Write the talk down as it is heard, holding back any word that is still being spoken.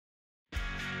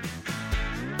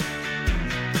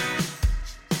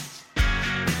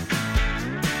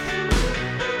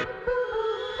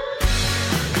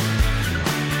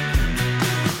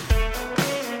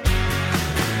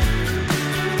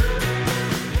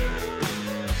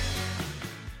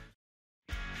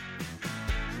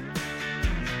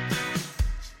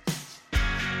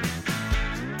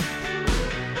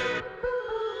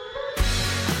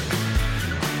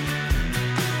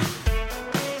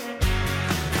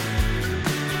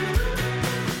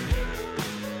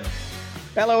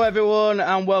Hello, everyone,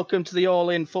 and welcome to the All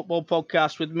In Football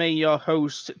Podcast with me, your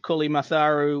host, Cully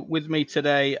Matharu. With me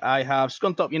today, I have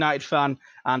Scunthorpe United fan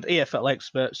and EFL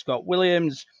expert Scott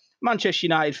Williams, Manchester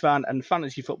United fan and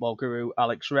fantasy football guru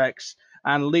Alex Rex,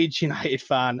 and Leeds United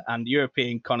fan and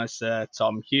European connoisseur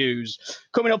Tom Hughes.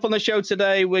 Coming up on the show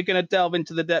today, we're going to delve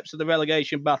into the depths of the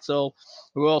relegation battle.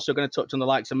 We're also going to touch on the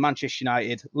likes of Manchester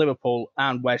United, Liverpool,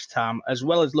 and West Ham, as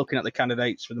well as looking at the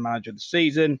candidates for the manager of the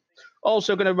season.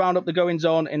 Also going to round up the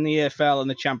goings-on in the EFL and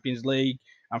the Champions League.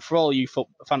 And for all you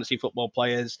fantasy football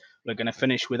players, we're going to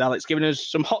finish with Alex giving us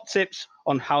some hot tips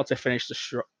on how to finish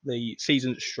the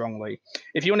season strongly.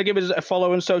 If you want to give us a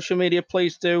follow on social media,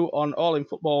 please do on All In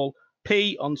Football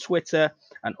P on Twitter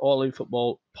and All In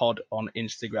Football Pod on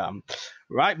Instagram.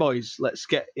 Right, boys, let's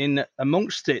get in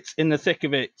amongst it, in the thick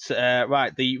of it.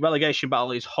 Right, the relegation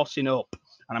battle is hotting up.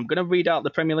 And I'm going to read out the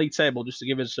Premier League table just to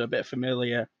give us a bit of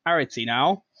familiarity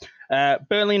now.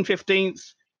 Burnley in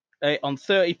 15th on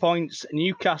 30 points.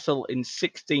 Newcastle in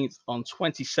 16th on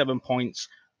 27 points.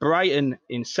 Brighton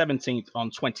in 17th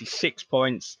on 26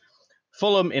 points.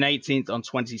 Fulham in 18th on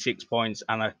 26 points.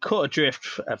 And a cut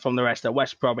adrift from the rest of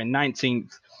West Brom in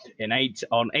 19th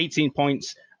on 18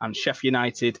 points. And Sheffield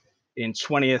United in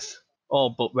 20th.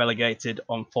 All but relegated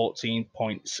on 14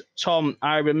 points. Tom,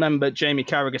 I remember Jamie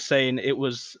Carragher saying it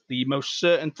was the most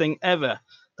certain thing ever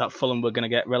that Fulham were going to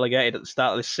get relegated at the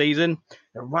start of this season.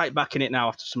 They're right back in it now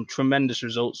after some tremendous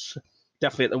results,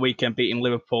 definitely at the weekend beating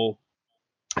Liverpool.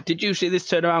 Did you see this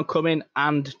turnaround coming,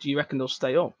 and do you reckon they'll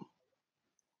stay up?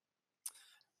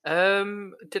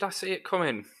 Did I see it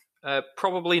coming?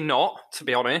 Probably not, to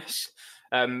be honest.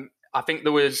 I think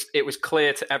it was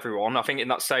clear to everyone. I think in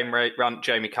that same rant,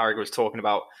 Jamie Carragher was talking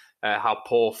about how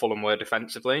poor Fulham were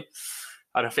defensively.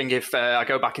 And I think if I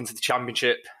go back into the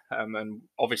Championship, and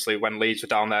obviously when Leeds were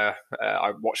down there,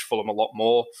 I watched Fulham a lot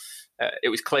more. It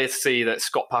was clear to see that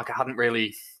Scott Parker hadn't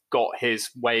really got his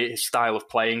style of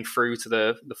playing through to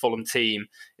the Fulham team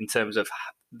in terms of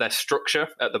their structure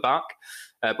at the back.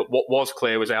 But what was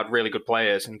clear was they had really good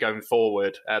players, and going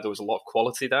forward, there was a lot of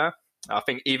quality there. I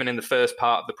think even in the first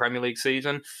part of the Premier League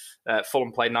season,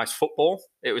 Fulham played nice football.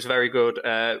 It was very good.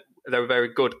 They were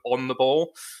very good on the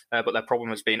ball, but their problem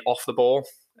has been off the ball.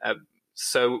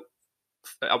 So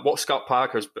what Scott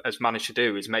Parker has managed to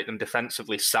do is make them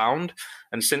defensively sound.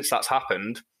 And since that's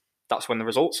happened, that's when the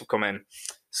results have come in.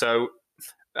 So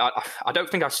I don't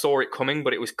think I saw it coming,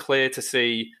 but it was clear to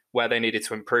see where they needed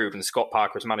to improve, and Scott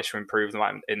Parker has managed to improve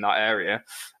in that area,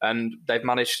 and they've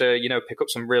managed to pick up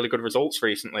some really good results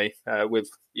recently, with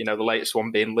the latest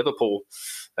one being Liverpool.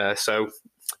 So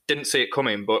didn't see it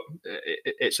coming, but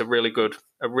it's a really good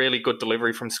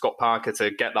delivery from Scott Parker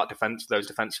to get those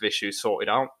defensive issues sorted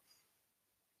out.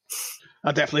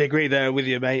 I definitely agree there with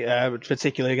you, mate.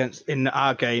 Particularly in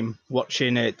our game,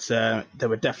 watching it, they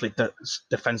were definitely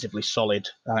defensively solid,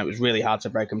 and it was really hard to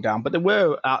break them down. But they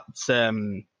were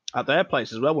at their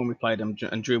place as well when we played them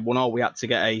and drew 1-1. We had to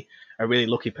get a really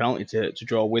lucky penalty to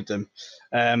draw with them.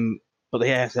 But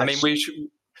yeah, I mean,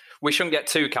 we shouldn't get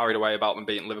too carried away about them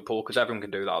beating Liverpool, because everyone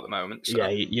can do that at the moment. So. Yeah,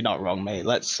 you're not wrong, mate.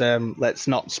 Let's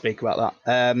not speak about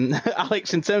that.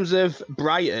 Alex, in terms of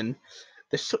Brighton,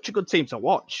 they're such a good team to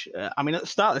watch. I mean, at the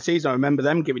start of the season, I remember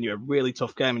them giving you a really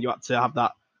tough game, and you had to have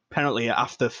that penalty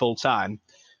after full time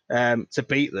to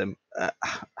beat them.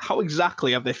 How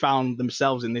exactly have they found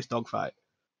themselves in this dogfight?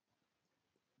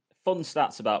 Fun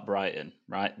stats about Brighton,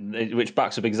 right? Which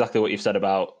backs up exactly what you've said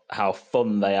about how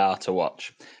fun they are to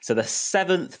watch. So they're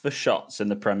 7th for shots in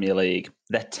the Premier League.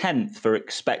 They're 10th for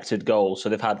expected goals. So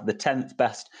they've had the 10th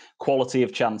best quality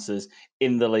of chances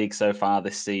in the league so far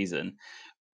this season.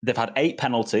 They've had 8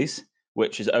 penalties,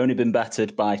 which has only been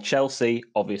bettered by Chelsea,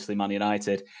 obviously Man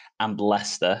United, and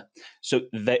Leicester. So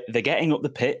they're getting up the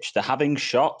pitch, they're having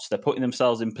shots, they're putting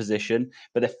themselves in position,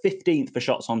 but they're 15th for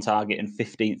shots on target and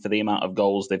 15th for the amount of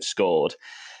goals they've scored.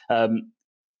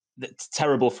 It's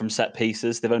terrible from set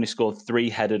pieces. They've only scored 3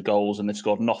 headed goals, and they've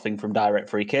scored nothing from direct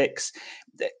free kicks.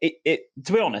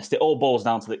 To be honest, it all boils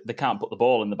down to they can't put the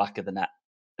ball in the back of the net.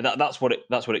 That's what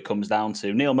it comes down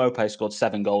to. Neal Maupay scored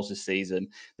 7 goals this season.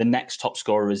 The next top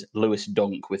scorer is Lewis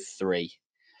Dunk with 3.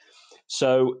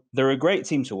 So they're a great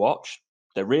team to watch.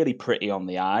 They're really pretty on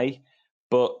the eye,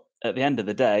 but at the end of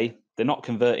the day, they're not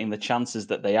converting the chances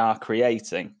that they are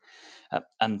creating.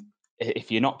 And if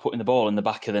you're not putting the ball in the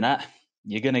back of the net,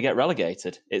 you're going to get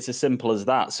relegated. It's as simple as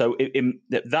that. So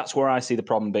that's where I see the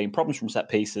problem being. Problems from set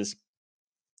pieces.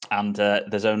 And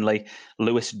there's only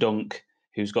Lewis Dunk,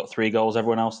 who's got 3 goals.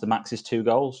 Everyone else, the max is 2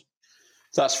 goals.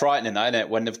 So that's frightening, isn't it?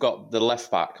 When they've got the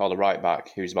left back or the right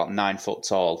back who's about 9 foot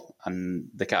tall and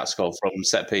they can't score from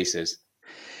set pieces.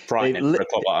 Frightening for a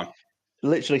club like them.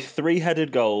 literally 3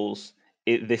 headed goals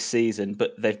this season,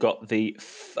 but they've got the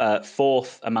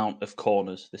fourth amount of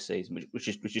corners this season, which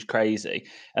is crazy.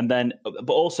 And then,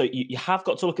 but also you have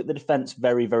got to look at the defense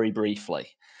very, very briefly.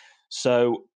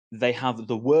 So they have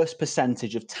the worst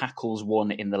percentage of tackles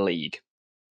won in the league.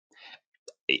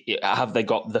 Have they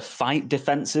got the fight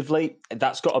defensively?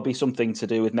 That's got to be something to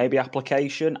do with maybe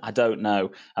application. I don't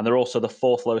know. And they're also the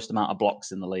 4th lowest amount of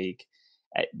blocks in the league.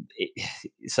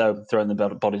 So throwing the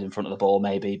bodies in front of the ball,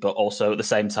 maybe, but also at the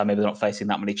same time, maybe they're not facing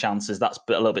that many chances. That's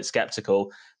a little bit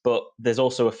sceptical. But there's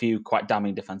also a few quite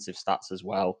damning defensive stats as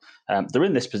well. They're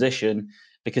in this position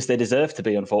because they deserve to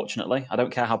be, unfortunately. I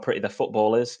don't care how pretty their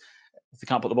football is. If they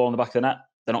can't put the ball in the back of the net,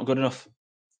 they're not good enough.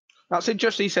 That's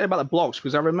interesting you say about the blocks,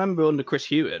 because I remember under Chris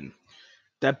Hughton,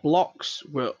 their blocks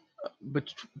were,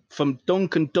 from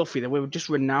Duncan Duffy, they were just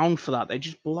renowned for that. They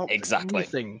just blocked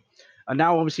everything. And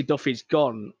now, obviously, Duffy's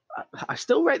gone. I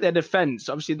still rate their defence.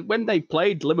 Obviously, when they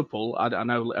played Liverpool, I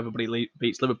know everybody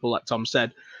beats Liverpool, like Tom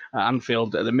said, at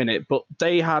Anfield at the minute, but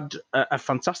they had a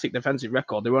fantastic defensive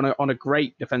record. They were on a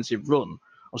great defensive run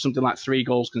of something like 3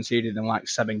 goals conceded in like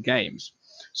 7 games.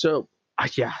 So,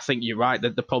 yeah, I think you're right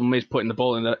that the problem is putting the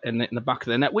ball in the back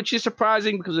of the net, which is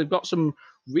surprising because they've got some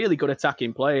really good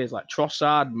attacking players like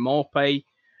Trossard, Maupay,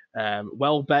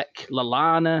 Welbeck,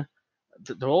 Lallana.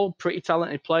 They're all pretty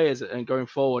talented players, and going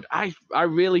forward, I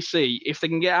really see if they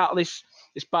can get out of this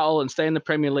battle and stay in the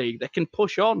Premier League, they can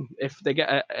push on if they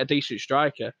get a decent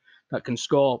striker that can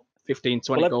score 15,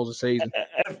 20 goals a season.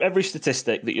 Every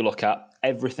statistic that you look at,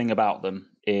 everything about them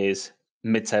is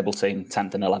mid-table team,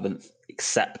 10th and 11th,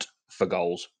 except for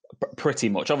goals. Pretty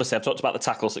much. Obviously, I've talked about the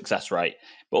tackle success rate,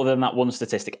 but other than that one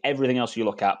statistic, everything else you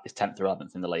look at is 10th or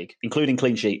 11th in the league, including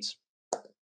clean sheets.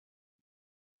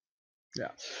 Yeah.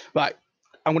 Right.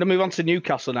 I'm going to move on to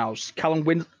Newcastle now.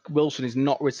 Callum Wilson is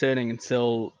not returning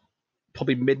until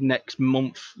probably mid-next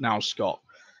month now, Scott.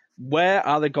 Where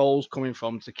are the goals coming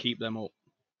from to keep them up?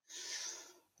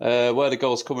 Where the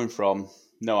goals coming from?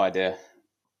 No idea.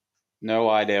 No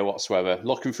idea whatsoever.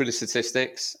 Looking through the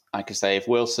statistics, I can say if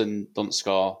Wilson doesn't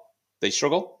score, they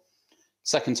struggle.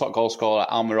 Second top goal scorer,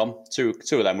 Almiron. Two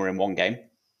of them were in one game.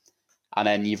 And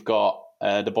then you've got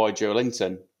the boy Joe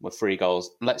Linton with 3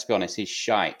 goals. Let's be honest, he's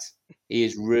shite. He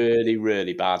is really,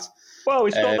 really bad. Well,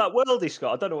 he's got that worldie,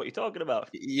 Scott. I don't know what you're talking about.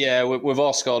 Yeah, we've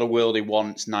all scored a worldie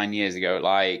once 9 years ago.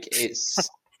 Like, it's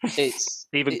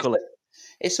Stephen Cullen.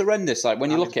 It's horrendous. Like, when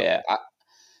you look at it,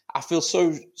 I feel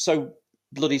so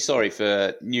bloody sorry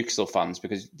for Newcastle fans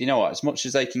because, you know what, as much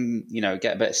as they can,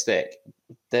 get a bit of stick,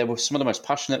 they were some of the most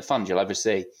passionate fans you'll ever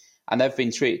see. And they've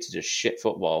been treated to just shit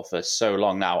football for so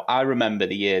long now. I remember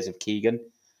the years of Keegan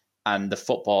and the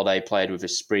football they played with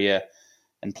Espria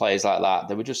and players like that.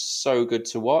 They were just so good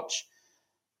to watch.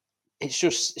 It's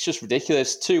just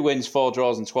ridiculous. 2 wins, 4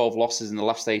 draws, and 12 losses in the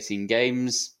last 18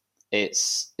 games.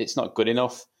 It's not good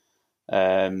enough.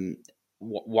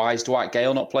 Why is Dwight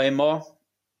Gale not playing more?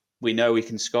 We know he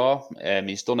can score.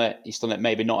 He's done it. He's done it.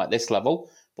 Maybe not at this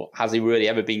level, but has he really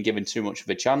ever been given too much of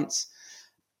a chance?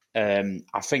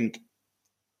 I think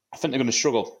they're going to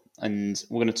struggle, and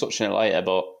we're going to touch on it later.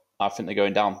 But I think they're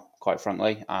going down, quite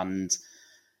frankly, and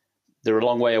they're a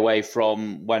long way away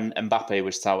from when Mbappe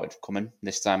was touted coming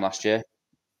this time last year.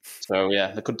 So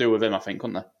yeah, they could do with him, I think,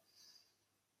 couldn't they?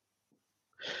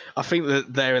 I think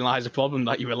that therein lies a problem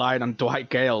that you're relying on Dwight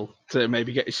Gale to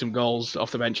maybe get you some goals off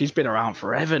the bench. He's been around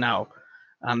forever now.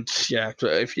 And yeah,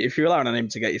 if you're relying on him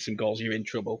to get you some goals, you're in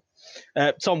trouble.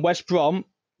 Tom, West Brom,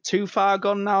 too far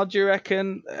gone now, do you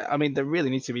reckon? I mean, they really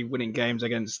need to be winning games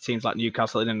against teams like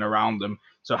Newcastle in and around them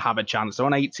to have a chance. They're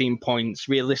on 18 points.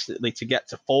 Realistically, to get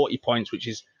to 40 points, which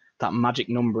is that magic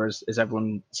number, as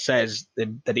everyone says,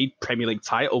 they need Premier League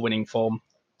title winning form.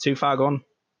 Too far gone?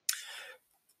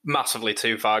 Massively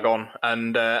too far gone.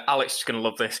 And Alex is going to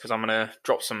love this because I'm going to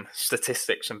drop some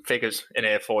statistics and figures in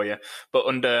here for you. But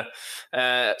under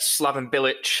Slaven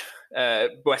Bilic,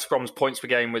 West Brom's points per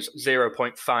game was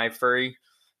 0.53.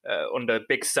 Under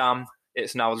Big Sam,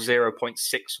 it's now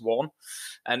 0.61.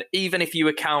 And even if you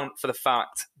account for the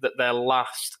fact that their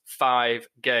last 5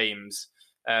 games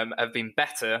have been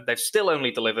better, they've still only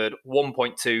delivered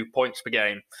 1.2 points per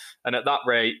game. And at that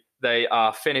rate, they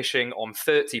are finishing on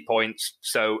 30 points.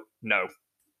 So, no,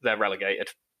 they're relegated.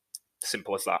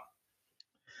 Simple as that.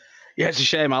 Yeah, it's a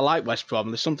shame. I like West Brom.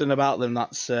 There's something about them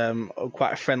that's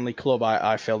quite a friendly club,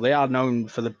 I feel. They are known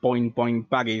for the boing, boing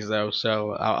baggies, though,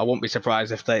 so I won't be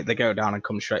surprised if they go down and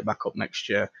come straight back up next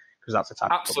year, because that's the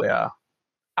type of club they are.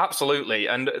 Absolutely.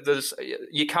 And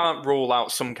you can't rule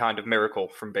out some kind of miracle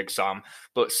from Big Sam,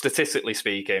 but statistically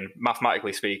speaking,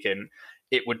 mathematically speaking,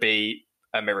 it would be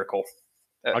a miracle.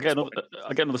 I'll get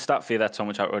another stat for you there, Tom,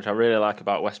 which I really like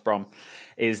about West Brom,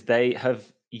 is they have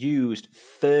used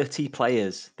 30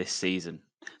 players this season.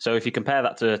 So if you compare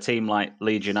that to a team like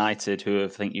Leeds United, who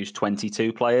have, I think, used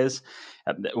 22 players,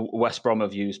 West Brom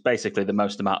have used basically the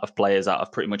most amount of players out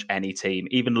of pretty much any team.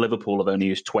 Even Liverpool have only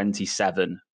used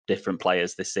 27 different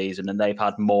players this season, and they've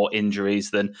had more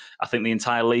injuries than I think the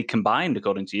entire league combined,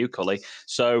 according to you, Cully.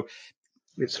 So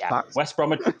it's fact. West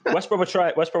Brom are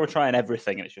trying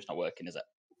everything, and it's just not working, is it?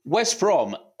 West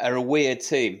Brom are a weird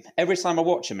team. Every time I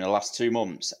watch them in the last 2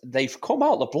 months, they've come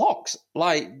out the blocks.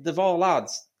 Like, they've all had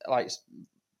like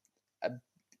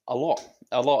a lot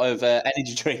of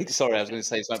energy drinks. Sorry, I was going to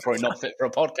say something probably not fit for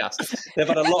a podcast. They've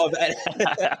had a lot of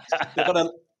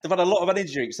they've had a lot of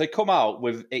energy drinks. They come out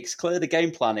with, it's clear the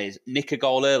game plan is nick a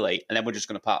goal early and then we're just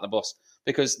going to park the bus,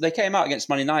 because they came out against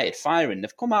Man United firing.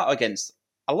 They've come out against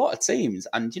a lot of teams,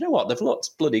 and you know what? They've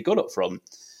looked bloody good up front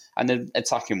and then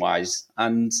attacking wise.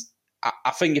 And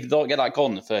I think if they don't get that goal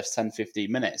in the first 10,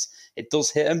 15 minutes, it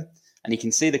does hit them, and you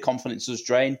can see the confidence does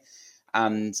drain.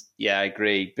 And yeah, I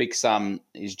agree. Big Sam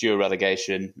is due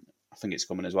relegation. I think it's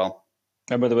coming as well.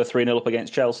 Remember they were 3-0 up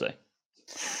against Chelsea?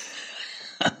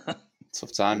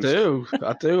 Tough times.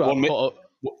 I do.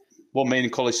 Won me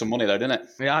and Cully some money though, didn't it?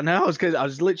 Yeah, I know. I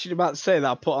was literally about to say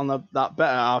that. I put on that bet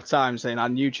at half time saying I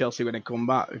knew Chelsea were going to come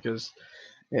back because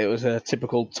it was a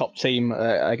typical top team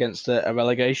against a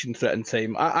relegation threatened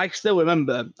team. I still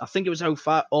remember, I think it was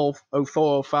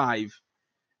 04, 05.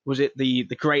 Was it the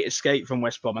Great Escape from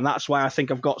West Brom? And that's why I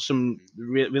think I've got some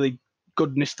really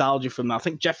good nostalgia from that. I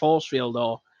think Jeff Horsfield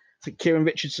or I think Kieran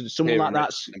Richardson, someone like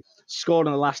that, scored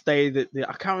on the last day.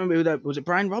 I can't remember who that was. It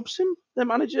Brian Robson, their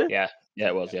manager? Yeah,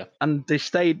 it was. Yeah, and they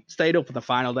stayed up on the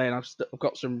final day, and I've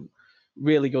got some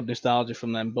really good nostalgia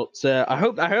from them. But I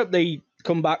hope they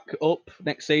come back up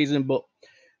next season. But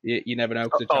you never know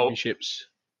because the championships.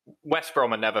 West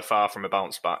Brom are never far from a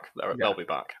bounce back. They'll be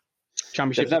back.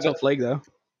 Championship's a tough league though.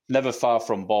 Never far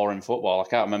from boring football. I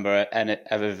can't remember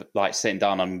ever like sitting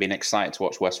down and being excited to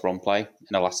watch West Brom play in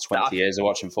the last 20 years of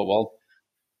watching football.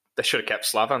 They should have kept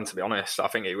Slavan, to be honest. I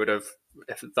think it would have,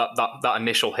 if that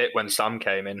initial hit when Sam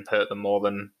came in hurt them more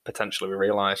than potentially we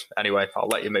realised. Anyway, I'll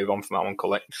let you move on from that one,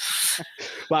 Cully.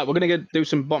 Right, we're going to do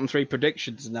some bottom three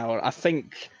predictions now. I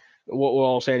think what we're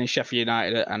all saying is Sheffield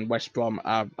United and West Brom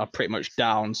are pretty much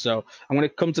down. So I'm going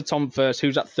to come to Tom first.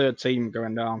 Who's that third team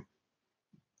going down?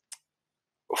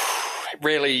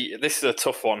 Really, this is a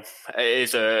tough one.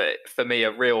 It is, for me,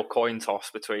 a real coin toss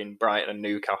between Brighton and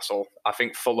Newcastle. I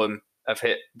think Fulham have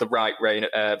hit the right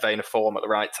vein of form at the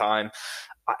right time.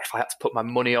 If I had to put my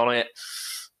money on it,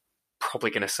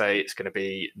 probably going to say it's going to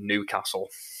be Newcastle.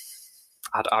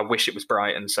 I wish it was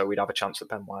Brighton, so we'd have a chance at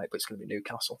Ben White, but it's going to be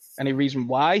Newcastle. Any reason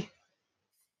why?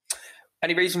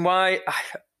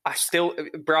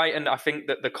 Brighton, I think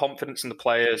that the confidence in the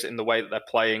players, in the way that they're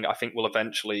playing, I think will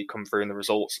eventually come through in the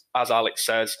results. As Alex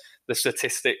says, the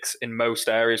statistics in most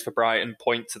areas for Brighton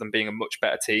point to them being a much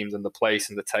better team than the place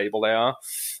in the table they are.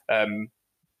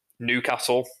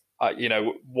 Newcastle,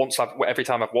 every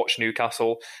time I've watched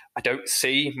Newcastle, I don't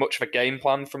see much of a game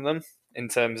plan from them in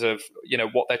terms of,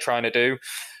 what they're trying to do.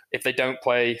 If they don't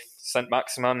play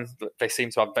Saint-Maximin, they seem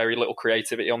to have very little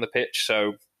creativity on the pitch,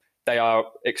 so they are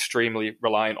extremely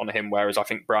reliant on him, whereas I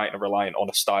think Brighton are reliant on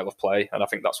a style of play, and I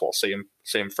think that's what'll see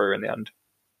him through in the end.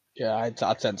 Yeah,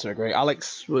 I tend to agree.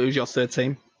 Alex, who's your third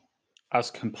team? As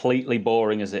completely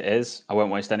boring as it is, I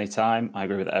won't waste any time. I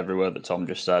agree with every word that Tom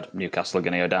just said. Newcastle are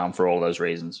going to go down for all those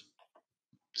reasons.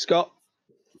 Scott?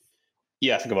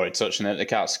 Yeah, I think I've already touched on it. They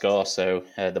can't score, so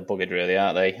they're buggered really,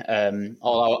 aren't they?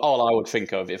 All I would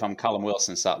think of if I'm Callum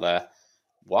Wilson sat there,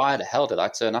 why the hell did I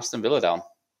turn Aston Villa down?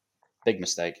 Big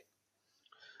mistake.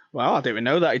 Well, I didn't even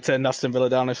know that he turned Aston Villa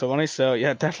down, if I'm honest. So,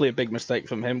 yeah, definitely a big mistake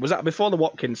from him. Was that before the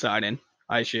Watkins signing,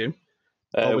 I assume?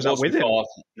 Or was that with him?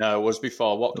 No, it was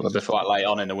before. Watkins was quite late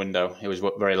on in the window. He was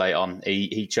very late on.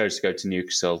 He chose to go to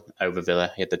Newcastle over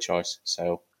Villa. He had the choice.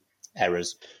 So,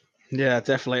 errors. Yeah,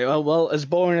 definitely. Well, as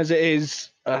boring as it is,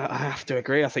 I have to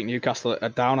agree. I think Newcastle are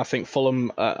down. I think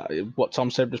Fulham, what Tom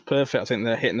said was perfect. I think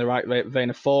they're hitting the right vein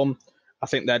of form. I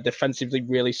think they're defensively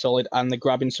really solid, and they're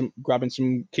grabbing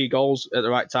some key goals at the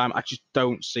right time. I just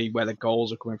don't see where the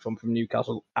goals are coming from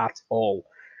Newcastle at all.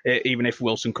 Even if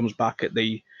Wilson comes back at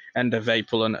the end of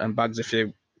April and bags a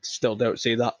few, still don't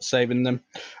see that saving them.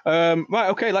 Right,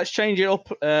 okay, let's change it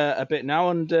up a bit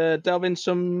now and delve in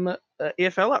some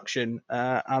EFL action.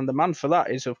 And the man for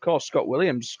that is, of course, Scott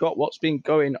Williams. Scott, what's been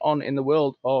going on in the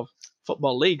world of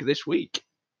Football League this week?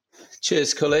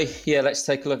 Cheers, Cully. Yeah, let's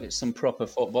take a look at some proper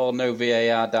football. No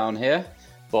VAR down here,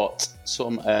 but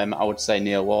some, I would say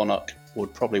Neil Warnock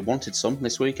would probably wanted some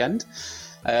this weekend.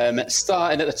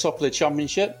 Starting at the top of the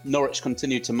Championship, Norwich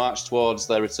continued to march towards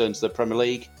their return to the Premier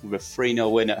League with a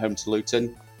 3-0 win at home to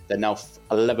Luton. They're now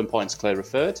 11 points clear of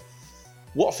third.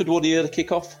 Watford won the early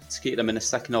kick-off to keep them in a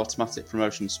second automatic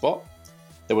promotion spot.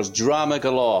 There was drama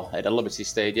galore at the Liberty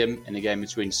Stadium in a game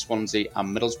between Swansea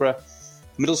and Middlesbrough.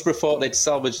 Middlesbrough thought they'd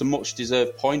salvaged a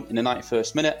much-deserved point in the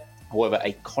 91st minute. However,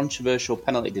 a controversial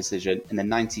penalty decision in the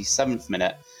 97th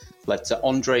minute led to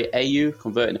Andre Ayew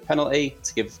converting a penalty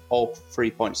to give all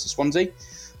 3 points to Swansea.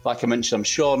 Like I mentioned, I'm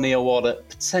sure Neil Warder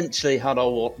potentially had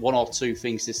one or two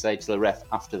things to say to the ref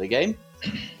after the game.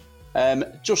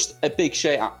 Just a big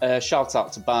shout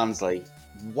out to Barnsley,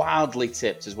 wildly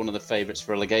tipped as one of the favourites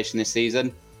for relegation this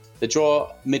season. The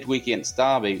draw midweek against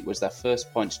Derby was their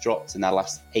first points dropped in their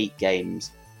last 8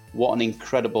 games. What an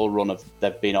incredible run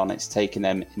they've been on. It's taken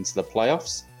them into the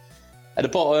playoffs. At the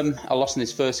bottom, a loss in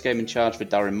his first game in charge for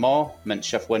Darren Moore meant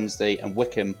Sheff Wednesday and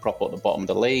Wycombe prop up the bottom of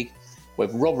the league,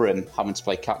 with Rotherham having to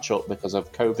play catch-up because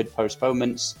of COVID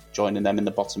postponements, joining them in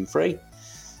the bottom 3.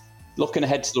 Looking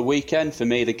ahead to the weekend, for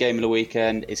me, the game of the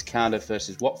weekend is Cardiff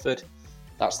versus Watford.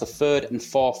 That's the 3rd and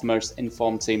 4th most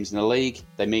informed teams in the league.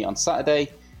 They meet on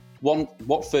Saturday.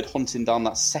 Watford hunting down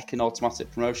that second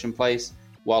automatic promotion place,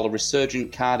 while a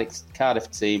resurgent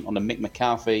Cardiff team under Mick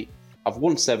McCarthy have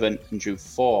won 7 and drew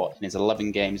 4 in his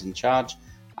 11 games in charge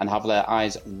and have their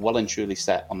eyes well and truly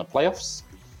set on the playoffs.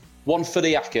 One for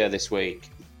the Acca this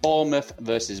week. Bournemouth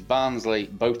versus Barnsley,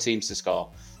 both teams to score.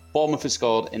 Bournemouth has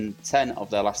scored in 10 of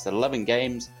their last 11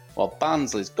 games, while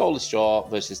Barnsley's goalless draw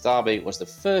versus Derby was the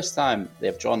first time they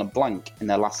have drawn a blank in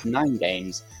their last 9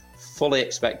 games. Fully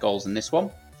expect goals in this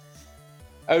one.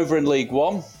 Over in League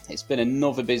One, it's been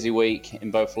another busy week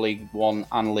in both League One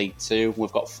and League Two.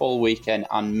 We've got full weekend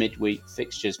and midweek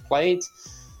fixtures played.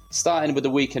 Starting with the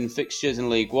weekend fixtures in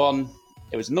League One,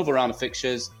 it was another round of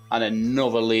fixtures and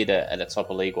another leader at the top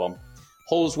of League One.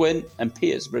 Hull's win and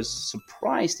Peterborough's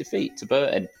surprise defeat to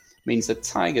Burton means the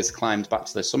Tigers climbed back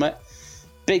to the summit.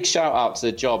 Big shout out to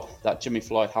the job that Jimmy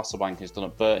Floyd Hasselbank has done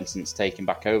at Burton since taking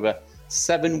back over.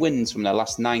 7 wins from their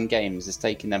last 9 games has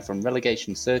taken them from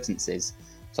relegation certainties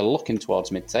to looking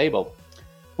towards mid-table.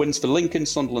 Wins for Lincoln,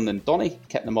 Sunderland and Donny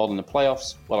kept them all in the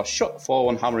playoffs, while a shock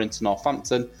 4-1 hammering to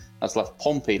Northampton has left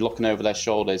Pompey looking over their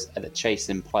shoulders at the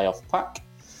chasing playoff pack.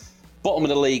 Bottom of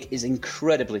the league is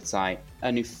incredibly tight.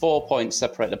 Only 4 points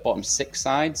separate the bottom 6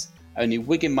 sides. Only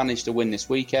Wigan managed to win this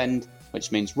weekend,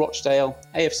 which means Rochdale,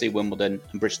 AFC Wimbledon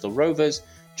and Bristol Rovers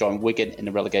join Wigan in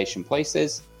the relegation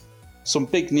places. Some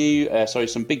big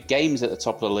games at the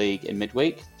top of the league in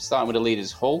midweek, starting with the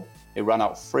leaders Hull, who ran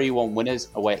out 3-1 winners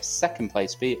away at second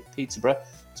place Peterborough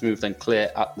to move them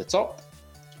clear at the top.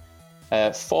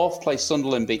 4th place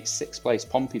Sunderland beat 6th place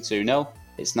Pompey 2-0.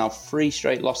 It's now 3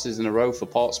 straight losses in a row for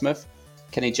Portsmouth.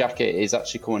 Kenny Jackett is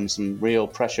actually coming some real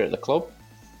pressure at the club.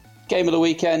 Game of the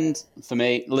weekend, for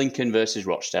me, Lincoln versus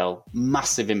Rochdale.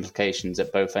 Massive implications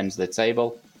at both ends of the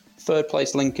table. 3rd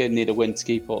place Lincoln need a win to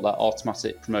keep up their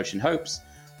automatic promotion hopes,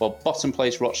 while bottom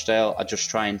place Rochdale are just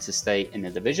trying to stay in the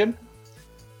division.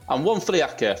 And one for the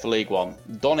Acca for League One.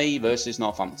 Donny versus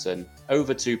Northampton,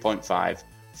 over 2.5.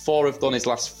 4 of Donny's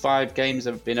last 5 games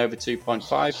have been over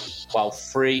 2.5, while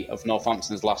 3 of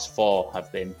Northampton's last 4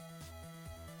 have been.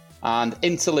 And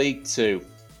into League Two.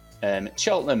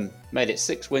 Cheltenham made it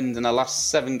 6 wins in their last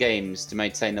 7 games to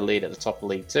maintain the lead at the top of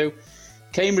League Two.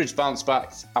 Cambridge bounced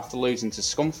back after losing to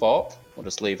Scunthorpe. We'll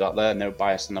just leave that there, no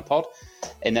bias in the pod.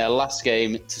 In their last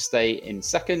game to stay in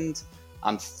second.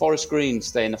 And Forest Green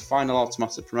stay in the final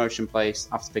automatic promotion place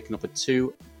after picking up a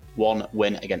 2-1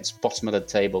 win against bottom of the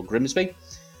table Grimsby.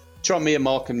 Tranmere,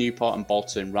 Morecambe, Newport and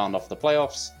Bolton round off the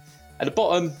playoffs. At the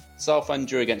bottom, Southend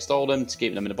drew against Oldham to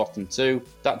keep them in the bottom 2.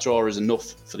 That draw is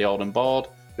enough for the Oldham board,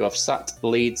 who have sacked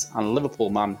Leeds and Liverpool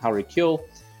man Harry Kewell,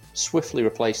 swiftly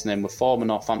replacing him with former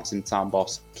Northampton town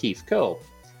boss Keith Curle.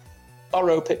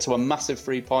 Barrow picked up a massive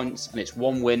 3 points, and it's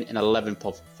 1 win in 11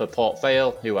 for Port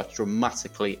Vale, who are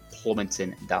dramatically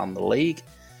plummeting down the league.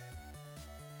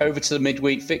 Over to the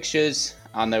midweek fixtures,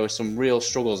 and there were some real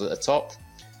struggles at the top.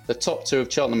 The top 2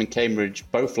 of Cheltenham and Cambridge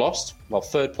both lost, while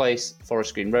 3rd place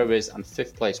Forest Green Rovers and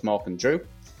 5th place Morecambe drew.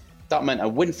 That meant a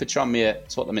win for Tranmere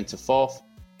took them into 4th.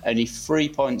 Only 3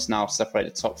 points now separate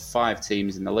the top 5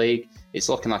 teams in the league. It's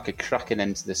looking like a cracking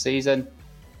end to the season.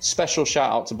 Special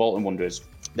shout out to Bolton Wanderers.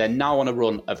 They're now on a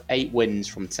run of 8 wins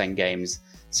from 10 games.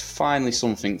 It's finally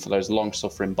something for those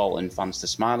long-suffering Bolton fans to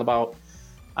smile about.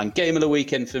 And game of the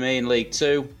weekend for me in League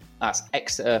 2, that's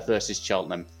Exeter versus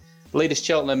Cheltenham. Leaders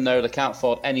Cheltenham know they can't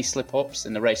afford any slip-ups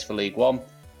in the race for League 1.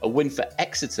 A win for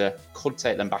Exeter could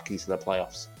take them back into the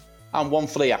playoffs. And one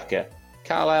for the Acca.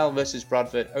 Carlisle versus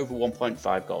Bradford, over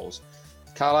 1.5 goals.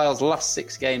 Carlisle's last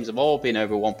 6 games have all been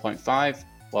over 1.5,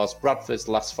 whilst Bradford's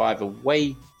last 5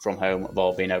 away from home have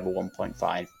all been over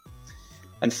 1.5.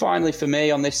 And finally for me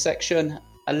on this section,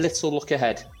 a little look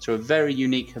ahead to a very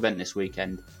unique event this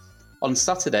weekend. On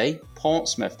Saturday,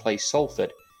 Portsmouth play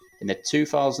Salford in the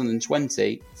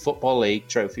 2020 Football League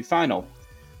Trophy Final.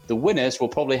 The winners will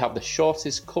probably have the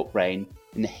shortest cup reign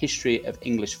in the history of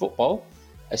English football,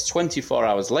 as 24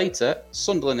 hours later,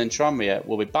 Sunderland and Tranmere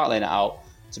will be battling it out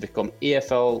to become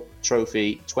EFL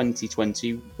Trophy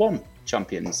 2021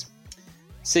 champions.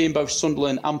 Seeing both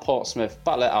Sunderland and Portsmouth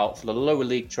battle it out for the lower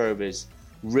league trophies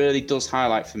really does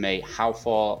highlight for me how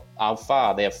far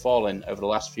they have fallen over the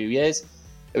last few years.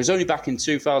 It was only back in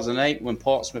 2008 when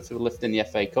Portsmouth were lifting the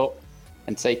FA Cup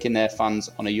and taking their fans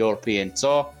on a European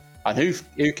tour. And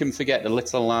who can forget the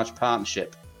little and large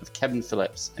partnership of Kevin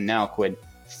Phillips and Niall Quinn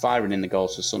firing in the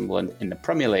goals for Sunderland in the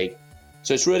Premier League.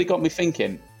 So it's really got me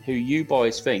thinking who you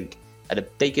boys think are the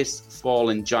biggest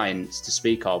fallen giants to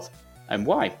speak of and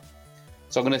why.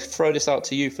 So I'm going to throw this out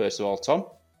to you first of all, Tom.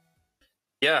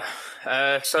 Yeah,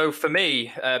 so for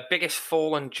me, biggest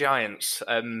fallen giants,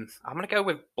 I'm going to go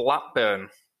with Blackburn.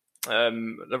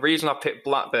 The reason I picked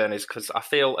Blackburn is because I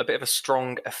feel a bit of a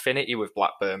strong affinity with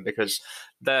Blackburn because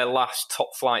their last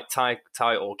top flight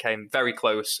title came very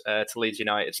close to Leeds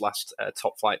United's last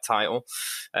top flight title.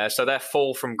 So their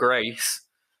fall from grace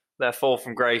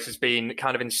has been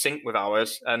kind of in sync with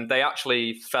ours, and they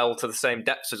actually fell to the same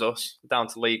depths as us, down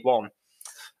to League One.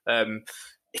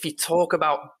 If you talk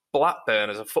about Blackburn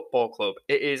as a football club,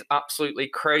 it is absolutely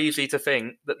crazy to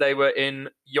think that they were in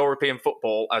European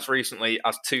football as recently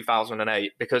as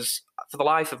 2008, because for the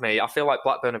life of me, I feel like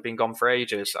Blackburn have been gone for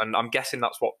ages, and I'm guessing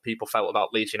that's what people felt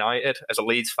about Leeds United. As a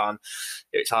Leeds fan,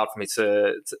 it's hard for me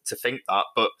to think that,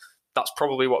 but that's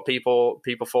probably what people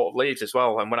thought of Leeds as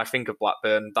well. And when I think of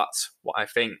Blackburn, that's what I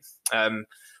think.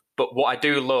 But what I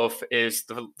do love is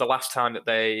the last time that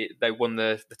they won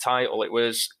the title, it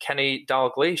was Kenny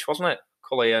Dalglish, wasn't it?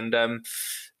 And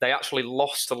they actually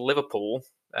lost to Liverpool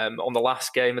on the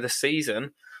last game of the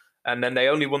season, and then they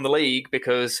only won the league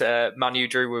because Man U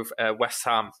drew with West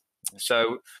Ham.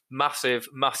 So massive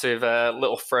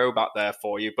little throwback there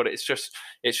for you. But it's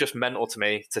just mental to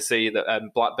me to see that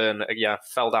Blackburn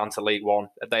fell down to League One.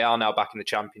 They are now back in the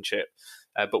Championship,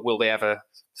 but will they ever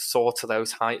soar to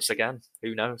those heights again?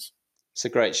 Who knows? It's a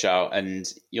great shout, and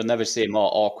you'll never see a more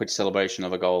awkward celebration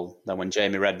of a goal than when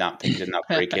Jamie Redknapp picked in that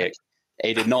free kick.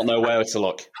 He did not know where to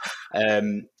look.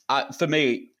 For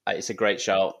me, it's a great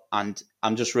shout, and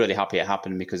I'm just really happy it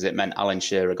happened because it meant Alan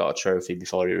Shearer got a trophy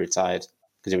before he retired,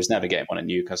 because he was never getting one at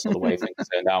Newcastle the way things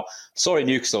turned out. Sorry,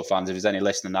 Newcastle fans, if there's any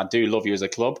listening. I do love you as a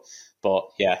club, but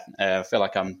I feel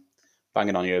like I'm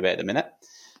banging on you a bit at the minute.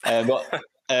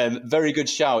 Very good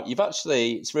shout.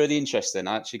 It's really interesting.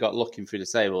 I actually got looking through the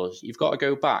tables. You've got to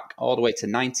go back all the way to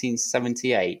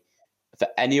 1978 for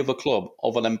any other club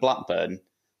other than Blackburn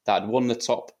that had won the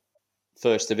top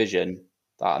first division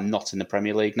that are not in the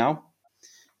Premier League now.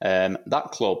 That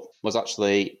club was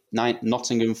actually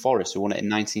Nottingham Forest, who won it in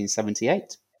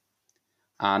 1978.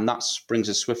 And that brings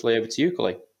us swiftly over to you,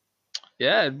 Cully.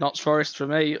 Yeah, Notts Forest for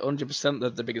me,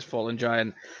 100% the biggest fallen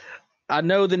giant. I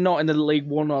know they're not in the League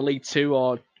One or League Two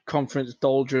or Conference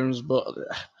doldrums, but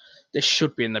they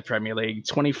should be in the Premier League.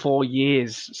 24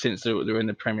 years since they were in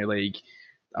the Premier League.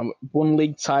 One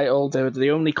league title. They're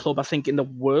the only club, I think, in the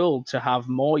world to have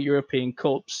more European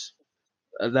Cups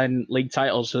than league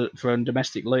titles for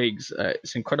domestic leagues.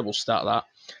 It's an incredible stat, that.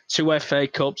 2 FA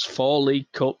Cups, 4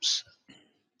 League Cups,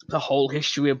 the whole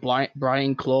history of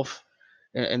Brian Clough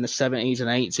in the 70s and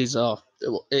 80s.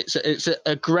 It's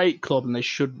a great club, and they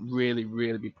should really,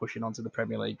 really be pushing on to the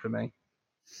Premier League for me.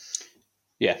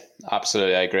 Yeah,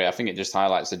 absolutely. I agree. I think it just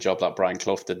highlights the job that Brian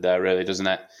Clough did there, really, doesn't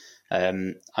it?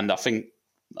 And I think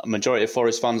a majority of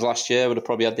Forest fans last year would have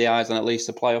probably had the eyes on at least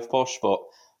a playoff push, but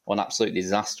one absolute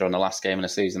disaster on the last game of the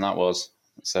season that was.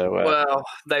 So well,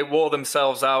 they wore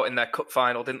themselves out in their cup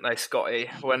final, didn't they, Scotty?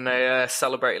 When they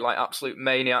celebrated like absolute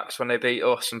maniacs when they beat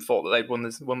us and thought that they'd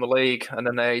won the league, and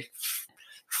then they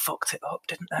fucked it up,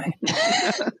 didn't they?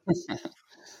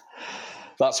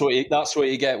 That's what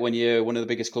you get when you're one of the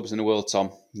biggest clubs in the world, Tom.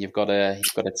 You've got to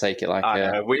take it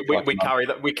like. We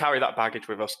carry that baggage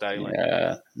with us daily.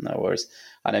 Yeah, no worries.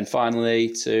 And then finally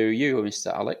to you,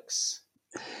 Mr. Alex.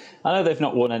 I know they've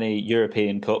not won any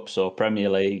European Cups or Premier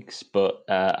Leagues, but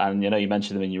and you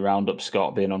mentioned them in your roundup,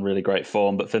 Scott, being on really great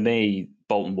form. But for me,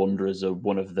 Bolton Wanderers are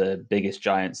one of the biggest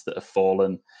giants that have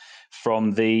fallen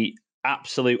from the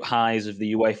absolute highs of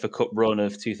the UEFA Cup run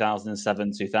of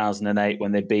 2007, 2008,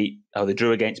 when they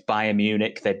drew against Bayern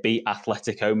Munich, they beat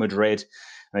Atletico Madrid,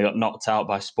 and they got knocked out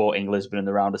by Sporting Lisbon in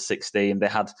the round of 16. They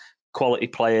had quality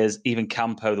players, even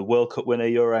Campo, the World Cup winner,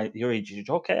 Yuri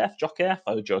Djokovic.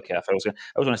 I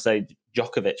was going to say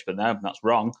Djokovic, but no, that's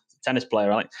wrong. Tennis player,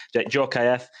 right?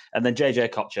 Djokovic, and then JJ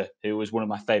Kocher, who was one of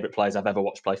my favourite players I've ever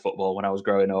watched play football when I was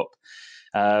growing up.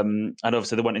 And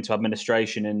obviously they went into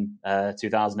administration in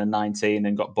 2019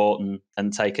 and got bought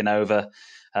and taken over.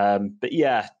 But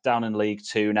yeah, down in League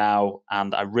Two now,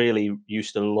 and I really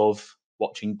used to love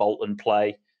watching Bolton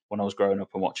play when I was growing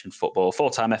up and watching football.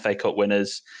 4-time FA Cup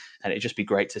winners, and it'd just be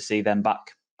great to see them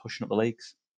back pushing up the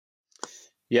leagues.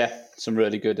 Yeah, some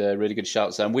really good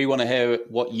shouts there. And we want to hear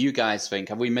what you guys think.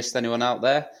 Have we missed anyone out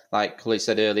there? Like Cully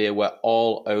said earlier, we're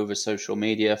all over social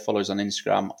media. Follow us on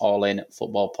Instagram, All In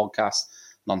Football Podcast,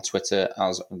 and on Twitter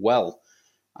as well.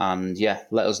 And yeah,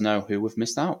 let us know who we've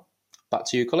missed out. Back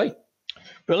to you, Cully.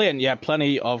 Brilliant. Yeah,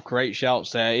 plenty of great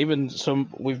shouts there. Even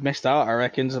some we've missed out, I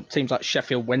reckon. Teams like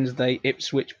Sheffield Wednesday,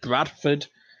 Ipswich, Bradford,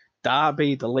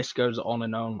 Derby, the list goes on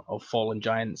and on of fallen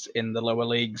giants in the lower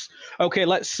leagues. Okay,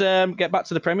 let's get back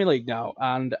to the Premier League now.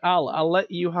 And Al, I'll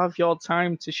let you have your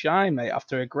time to shine, mate,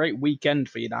 after a great weekend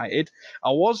for United.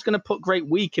 I was going to put great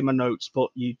week in my notes, but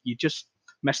you just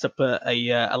messed up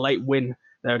a late win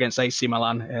there against AC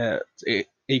Milan,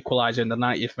 equaliser in the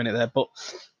 90th minute there. But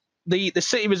the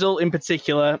City result in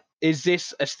particular, is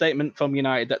this a statement from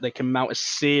United that they can mount a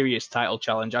serious title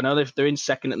challenge? I know they're in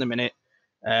second at the minute,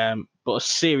 but a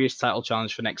serious title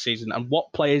challenge for next season. And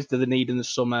what players do they need in the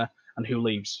summer, and who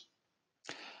leaves?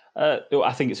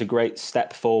 I think it's a great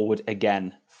step forward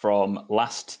again from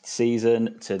last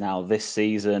season to now this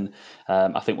season.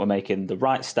 I think we're making the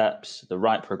right steps, the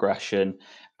right progression,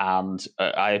 and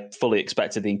I fully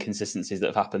expected the inconsistencies that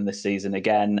have happened this season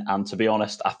again. And to be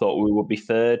honest, I thought we would be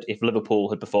third. If Liverpool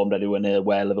had performed anywhere near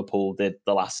where Liverpool did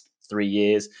the last 3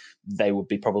 years, they would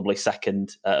be probably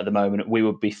second at the moment. We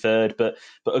would be third, but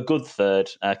a good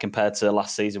third compared to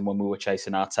last season when we were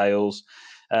chasing our tails.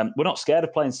 We're not scared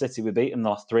of playing City. We beat them the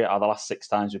last 3 out of the last 6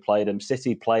 times we played them.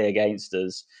 City play against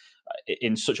us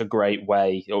in such a great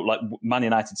way. Like Man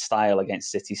United style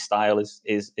against City style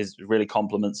is really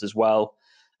complements as well.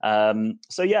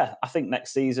 So yeah, I think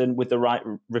next season with the right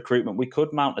recruitment, we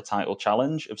could mount a title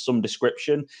challenge of some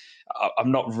description.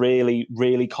 I'm not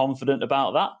really confident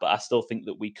about that, but I still think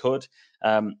that we could.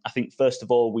 I think first of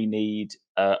all, we need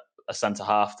a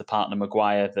centre-half to partner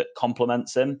Maguire that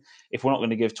complements him. If we're not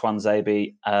going to give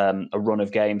Tuanzebe a run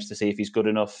of games to see if he's good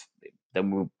enough,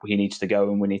 then he needs to go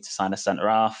and we need to sign a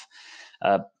centre-half.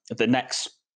 The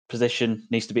next position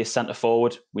needs to be a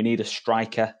centre-forward. We need a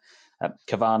striker.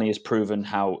 Cavani has proven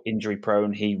how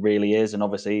injury-prone he really is, and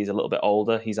obviously he's a little bit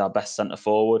older. He's our best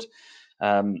centre-forward.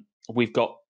 We've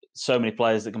got so many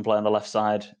players that can play on the left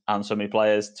side and so many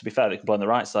players, to be fair, that can play on the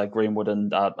right side. Greenwood,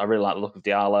 and I really like the look of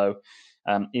Diallo.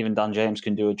 Even Dan James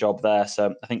can do a job there.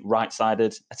 So I think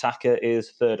right-sided attacker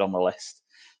is third on the list.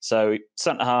 So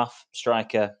centre-half,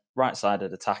 striker,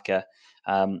 right-sided attacker,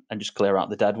 and just clear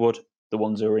out the deadwood, the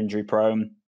ones who are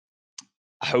injury-prone.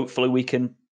 Hopefully we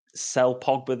can sell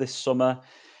Pogba this summer.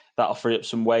 That'll free up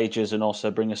some wages and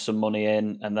also bring us some money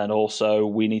in. And then also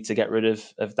we need to get rid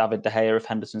of David De Gea if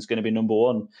Henderson's going to be number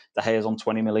one. De Gea's on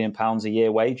 £20 million a year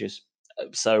wages.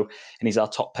 So, and he's our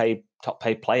top paid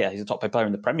player. He's a top paid player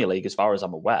in the Premier League as far as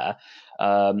I'm aware.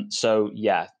 So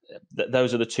yeah,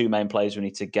 those are the 2 main players we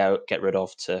need to get rid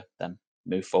of to then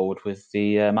move forward with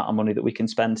the amount of money that we can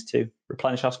spend to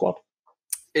replenish our squad.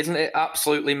 Isn't it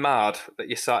absolutely mad that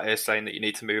you're sat here saying that you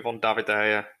need to move on David De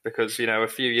Gea? Because, a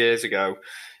few years ago,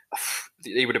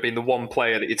 he would have been the one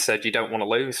player that you'd said you don't want to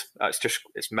lose.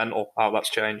 It's mental how that's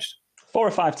changed. 4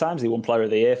 or 5 times he won Player of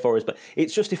the Year for us, but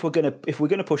it's just if we're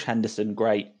gonna push Henderson,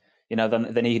 great.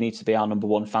 Then he needs to be our number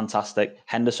one. Fantastic.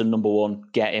 Henderson number one,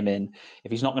 get him in.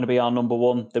 If he's not going to be our number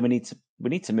one, then we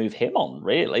need to move him on.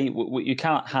 Really, you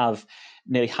can't have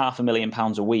nearly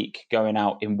 £500,000 a week going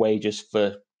out in wages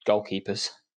for goalkeepers.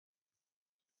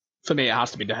 For me, it has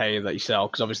to be De Gea that you sell,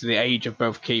 because obviously the age of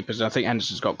both keepers, I think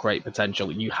Henderson's got great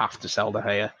potential. You have to sell De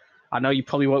Gea. I know you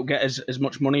probably won't get as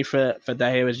much money for De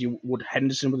Gea as you would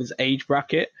Henderson with his age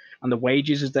bracket and the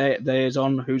wages as De Gea's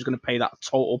on. Who's going to pay that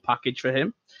total package for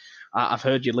him? I've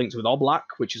heard you linked with Oblak,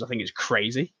 which I think is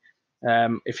crazy.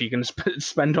 If you can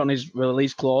spend on his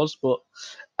release clause. But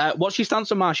what's your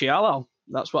stance on Martial?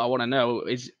 That's what I want to know.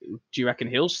 Do you reckon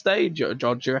he'll stay? Do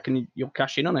you reckon you'll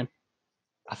cash in on him?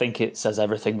 I think it says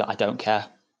everything that I don't care.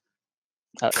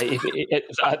 I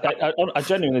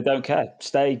genuinely don't care.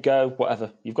 Stay, go,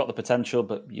 whatever. You've got the potential,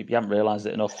 but you haven't realised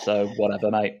it enough, so whatever,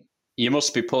 mate. You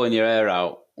must be pulling your hair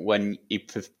out when he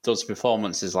does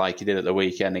performances like he did at the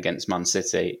weekend against Man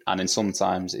City, and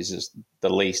sometimes he's just the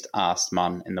least arsed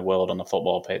man in the world on the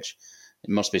football pitch. It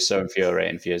must be so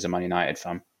infuriating for you as a Man United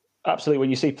fan. Absolutely. When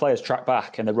you see players track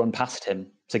back and they run past him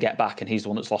to get back and he's the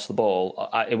one that's lost the ball,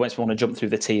 it makes me want to jump through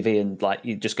the TV and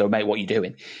you just go, mate, what are you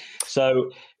doing? So,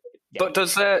 yeah. But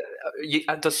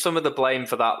does some of the blame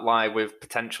for that lie with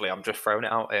potentially? I'm just throwing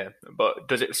it out here. But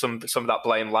does it some of that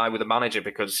blame lie with the manager?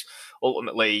 Because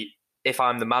ultimately, if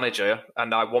I'm the manager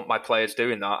and I want my players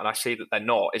doing that, and I see that they're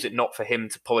not, is it not for him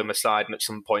to pull him aside and at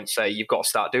some point say, "You've got to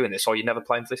start doing this, or you're never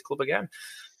playing for this club again"?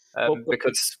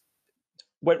 Because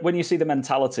when you see the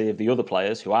mentality of the other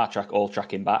players who are all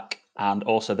tracking back, and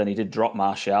also then he did drop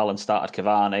Martial and started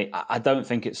Cavani, I don't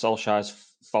think it's Solskjaer's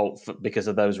fault because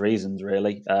of those reasons,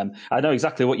 really. I know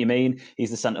exactly what you mean.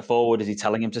 He's the centre forward. Is he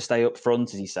telling him to stay up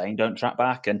front? Is he saying don't track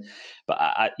back?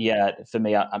 For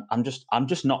me, I'm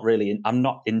just not really. I'm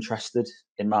not interested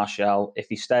in Martial. If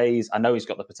he stays, I know he's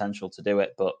got the potential to do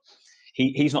it, but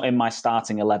he's not in my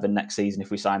starting 11 next season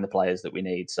if we sign the players that we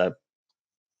need. So.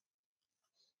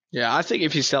 Yeah, I think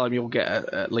if you sell him, you'll get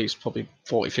at least probably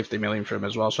 40, 50 million for him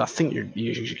as well. So I think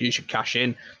you should cash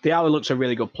in. Diallo looks a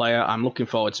really good player. I'm looking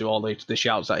forward to all the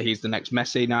shouts that he's the next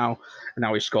Messi now. And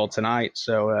now he scored tonight.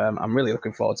 So I'm really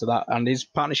looking forward to that. And his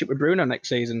partnership with Bruno next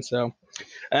season. So,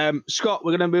 Scott,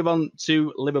 we're going to move on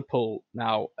to Liverpool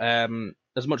now.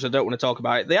 As much as I don't want to talk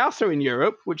about it, they are through in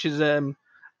Europe, which is a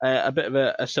bit of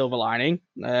a silver lining.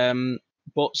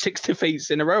 But 6 defeats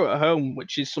in a row at home,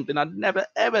 which is something I'd never,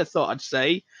 ever thought I'd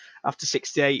say after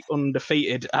 68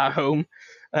 undefeated at home.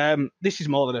 This is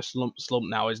more than a slump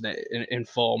now, isn't it, in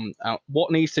form?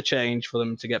 What needs to change for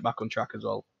them to get back on track as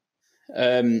well?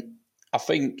 I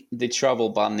think the travel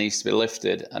ban needs to be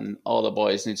lifted and all the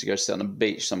boys need to go sit on a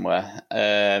beach somewhere.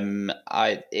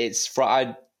 I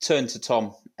turn to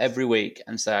Tom every week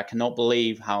and say, I cannot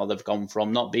believe how they've gone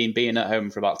from not being beaten at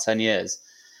home for about 10 years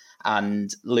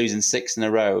and losing 6 in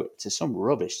a row to some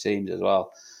rubbish teams as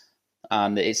well.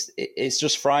 And it's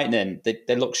just frightening.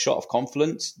 They look short of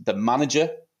confidence. The manager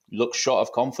looks short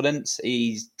of confidence.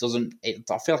 I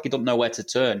feel like he doesn't know where to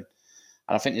turn.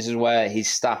 And I think this is where his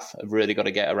staff have really got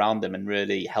to get around him and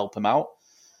really help him out.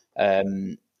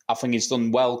 I think he's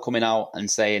done well coming out and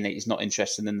saying that he's not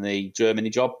interested in the Germany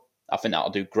job. I think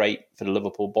that'll do great for the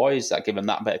Liverpool boys. That give him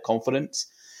that bit of confidence.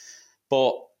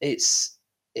 But it's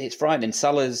frightening.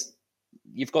 Salah's,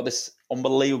 you've got this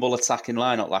unbelievable attacking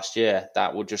lineup last year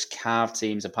that would just carve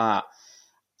teams apart.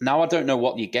 Now I don't know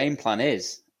what your game plan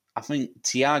is. I think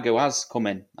Thiago has come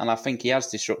in and I think he has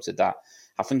disrupted that.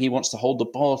 I think he wants to hold the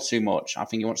ball too much. I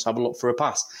think he wants to have a look for a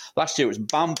pass. Last year it was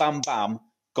bam, bam, bam,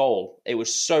 goal. It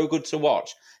was so good to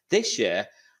watch. This year,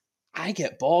 I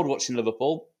get bored watching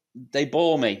Liverpool. They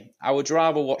bore me. I would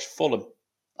rather watch Fulham.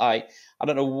 I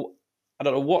don't know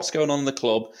what's going on in the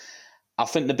club. I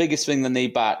think the biggest thing they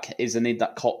need back is they need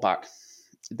that cop back.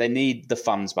 They need the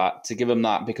fans back to give them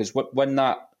that, because when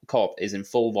that cop is in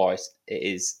full voice, it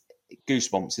is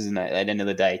goosebumps, isn't it? At the end of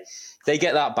the day, if they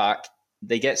get that back,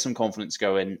 they get some confidence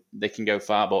going, they can go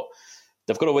far. But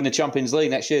they've got to win the Champions League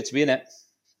next year to be in it.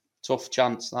 Tough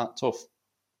chance, tough.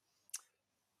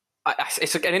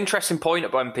 It's an interesting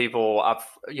point when people have,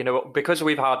 because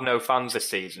we've had no fans this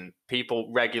season,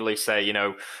 people regularly say,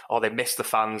 they missed the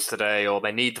fans today or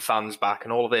they need the fans back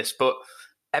and all of this. But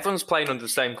everyone's playing under the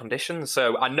same conditions.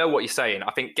 So I know what you're saying.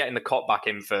 I think getting the cop back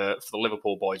in for the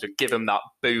Liverpool boys would give them that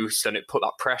boost and it put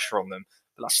that pressure on them.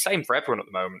 But that's the same for everyone at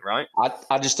the moment, right?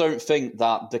 I just don't think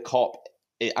that the cop,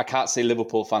 I can't see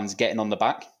Liverpool fans getting on the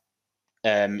back.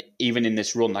 Even in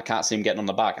this run, I can't see them getting on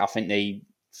the back. I think they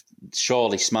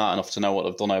surely smart enough to know what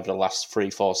they've done over the last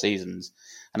 3-4 seasons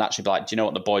and actually be like, do you know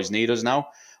what, the boys need us now?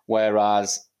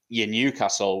 Whereas your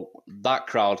Newcastle, that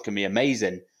crowd can be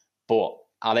amazing, but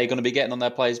are they going to be getting on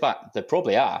their players back? They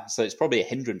probably are, so it's probably a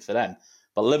hindrance for them.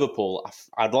 But Liverpool,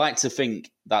 I'd like to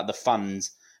think that the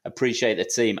fans appreciate the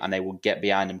team and they will get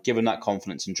behind them, give them that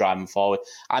confidence and drive them forward.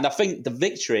 And I think the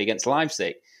victory against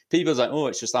Leipzig, people's like,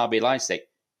 it's just RB Leipzig.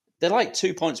 They're like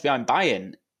 2 points behind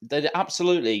Bayern. They're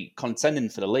absolutely contending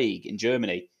for the league in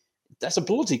Germany. That's a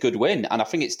bloody good win, and I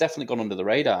think it's definitely gone under the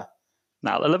radar.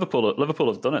 Now,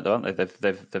 Liverpool have done it, don't they?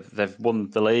 They've won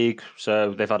the league,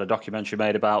 so they've had a documentary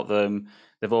made about them.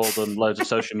 They've all done loads of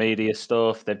social media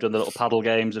stuff. They've done the little paddle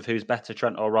games of who's better,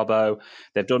 Trent or Robbo.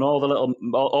 They've done all the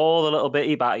little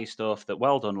bitty batty stuff. That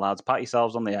well done, lads. Pat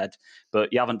yourselves on the head.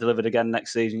 But you haven't delivered again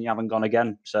next season. You haven't gone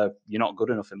again, so you're not good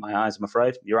enough in my eyes. I'm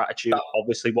afraid your attitude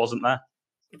obviously wasn't there.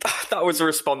 That was a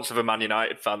response of a Man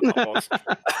United fan. That was.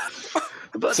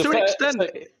 But to an extent,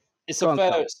 it's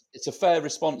a fair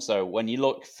response though. When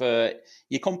you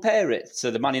compare it to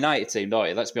the Man United team, don't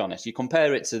you? Let's be honest. You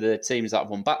compare it to the teams that have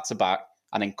won back to back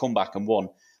and then come back and won.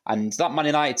 And that Man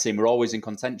United team were always in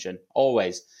contention,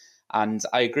 always. And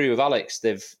I agree with Alex.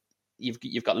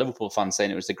 You've got Liverpool fans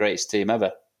saying it was the greatest team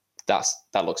ever. that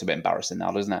looks a bit embarrassing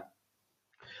now, doesn't it?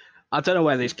 I don't know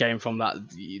where this came from, that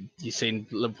you've seen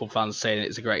Liverpool fans saying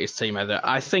it's the greatest team ever.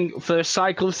 I think for a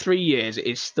cycle of 3 years,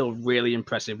 it's still really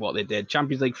impressive what they did.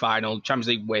 Champions League final, Champions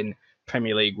League win,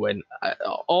 Premier League win.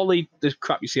 All the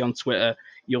crap you see on Twitter,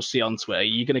 you'll see on Twitter.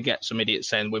 You're going to get some idiots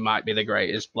saying we might be the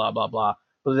greatest, blah, blah, blah.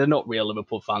 But they're not real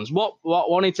Liverpool fans. What I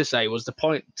wanted to say was the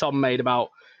point Tom made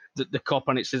about the cup,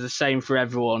 and it's the same for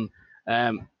everyone.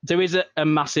 There is a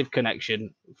massive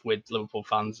connection with Liverpool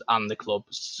fans and the club,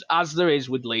 as there is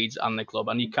with Leeds and the club,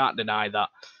 and you can't deny that.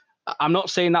 I'm not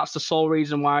saying that's the sole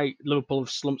reason why Liverpool have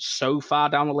slumped so far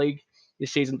down the league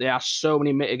this season. There are so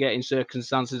many mitigating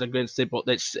circumstances against it, but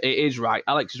it is right.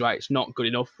 Alex is right. It's not good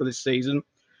enough for this season.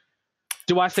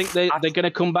 Do I think they're going to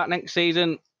come back next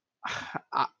season?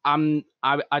 I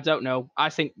don't know. I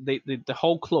think the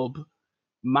whole club,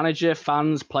 manager,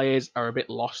 fans, players are a bit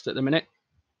lost at the minute.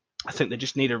 I think they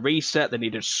just need a reset. They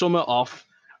need a summer off,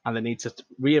 and they need to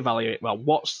reevaluate. Well,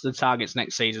 what's the targets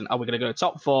next season? Are we going to go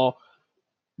top 4?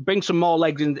 Bring some more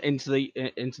legs into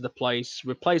the place.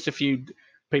 Replace a few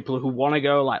people who want to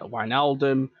go, like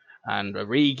Wijnaldum and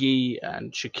Origi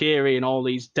and Shaqiri and all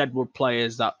these deadwood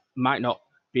players that might not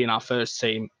be in our first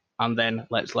team. And then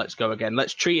let's go again.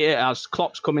 Let's treat it as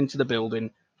Klopp's come into the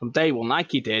building from day one,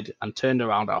 like he did, and turned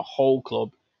around our whole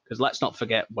club. Because let's not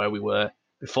forget where we were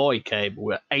before he came. We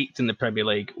were 8th in the Premier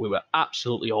League. We were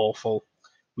absolutely awful.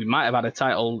 We might have had a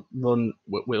title run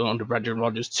under Brendan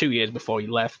Rodgers 2 years before he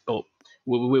left, but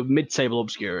we were mid-table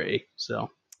obscurity. So,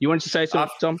 you wanted to say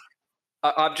something, Tom?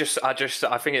 I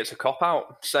think it's a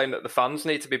cop-out saying that the fans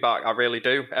need to be back. I really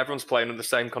do. Everyone's playing under the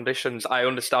same conditions. I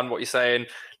understand what you're saying.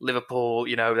 Liverpool,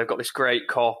 they've got this great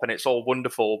cup and it's all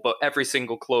wonderful, but every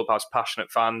single club has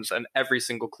passionate fans, and every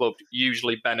single club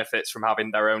usually benefits from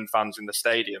having their own fans in the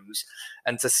stadiums.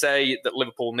 And to say that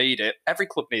Liverpool need it, every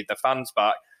club need their fans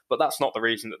back, but that's not the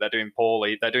reason that they're doing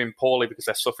poorly. They're doing poorly because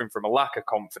they're suffering from a lack of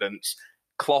confidence.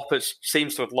 Klopp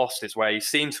seems to have lost his way. He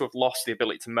seems to have lost the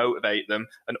ability to motivate them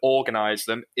and organise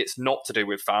them. It's not to do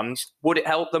with fans. Would it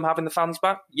help them having the fans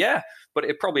back? Yeah, but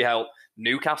it'd probably help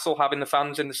Newcastle having the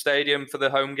fans in the stadium for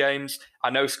the home games. I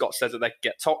know Scott says that they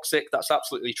get toxic. That's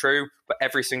absolutely true, but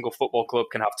every single football club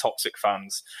can have toxic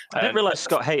fans. I didn't realise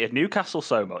Scott hated Newcastle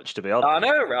so much, to be honest. I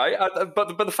know, right?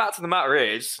 But the fact of the matter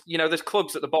is, there's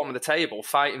clubs at the bottom of the table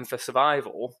fighting for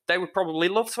survival. They would probably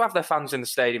love to have their fans in the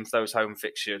stadium for those home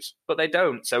fixtures, but they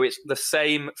don't. So it's the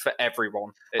same for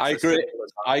everyone. I agree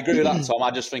with that, Tom.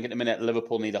 I just think at the minute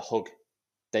Liverpool need a hug.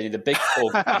 They need a big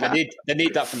hug. They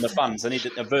need that from the fans. They need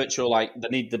a virtual, they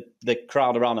need the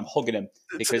crowd around them hugging them.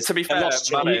 Because to be fair,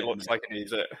 Mane looks like he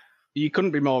needs it. You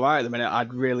couldn't be more right at the minute.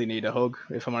 I'd really need a hug,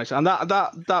 if I'm honest. And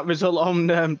that result on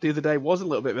the other day was a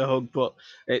little bit of a hug, but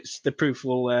it's the proof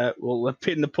will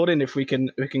pin the pudding if we can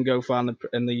go far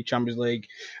in the Champions League.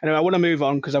 Anyway, I want to move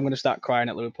on because I'm going to start crying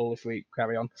at Liverpool if we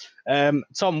carry on.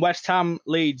 Tom, West Ham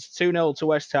leads 2-0 to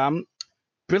West Ham.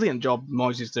 Brilliant job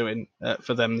Moyes is doing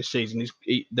for them this season.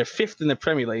 They're 5th in the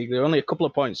Premier League. They're only a couple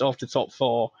of points off the top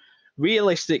 4.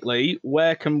 Realistically,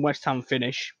 where can West Ham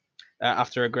finish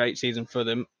after a great season for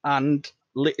them? And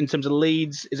in terms of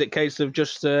Leeds, is it a case of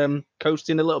just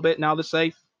coasting a little bit now they're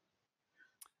safe?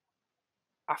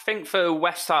 I think for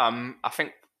West Ham,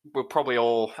 we're probably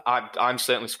all... I'm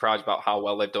certainly surprised about how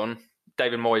well they've done.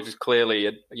 David Moyes is clearly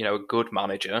a good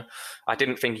manager. I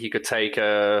didn't think he could take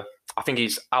I think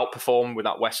he's outperformed with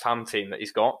that West Ham team that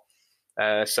he's got.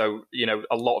 So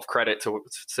a lot of credit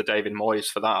to David Moyes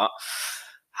for that.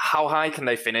 How high can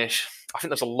they finish? I think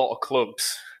there's a lot of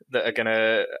clubs that are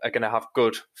gonna have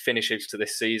good finishes to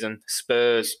this season.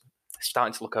 Spurs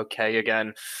starting to look okay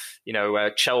again.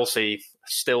 Chelsea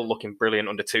still looking brilliant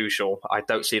under Tuchel. I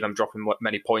don't see them dropping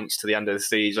many points to the end of the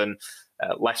season.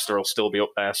 Leicester will still be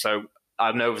up there. So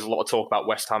I know there's a lot of talk about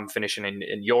West Ham finishing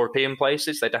in European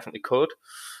places. They definitely could.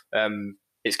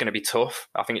 It's going to be tough.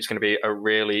 I think it's going to be a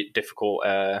really difficult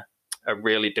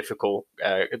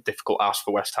ask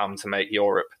for West Ham to make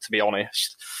Europe, to be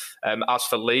honest. As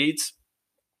for Leeds,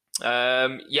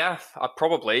 I'd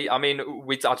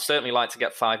certainly like to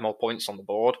get 5 more points on the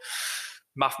board.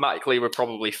 Mathematically, we're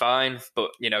probably fine,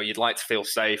 but you'd like to feel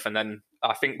safe. And then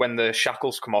I think when the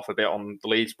shackles come off a bit on the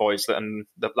Leeds boys, and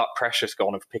that pressure's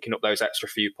gone of picking up those extra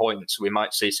few points, we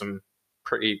might see some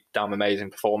pretty damn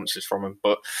amazing performances from them.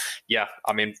 But yeah,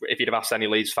 if you'd have asked any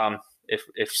Leeds fan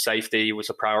if safety was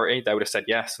a priority, they would have said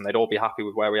yes, and they'd all be happy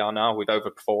with where we are now. We've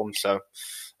overperformed, so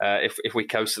if we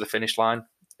coast to the finish line,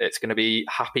 it's going to be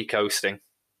happy coasting.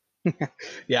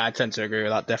 Yeah, I tend to agree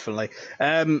with that, definitely.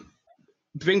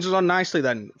 Brings us on nicely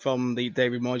then from the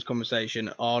David Moyes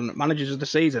conversation on managers of the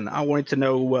season. I wanted to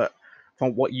know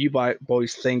from what you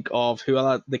boys think of who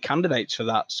are the candidates for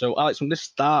that. So, Alex, I'm going to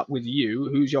start with you.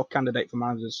 Who's your candidate for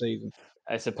manager of the season?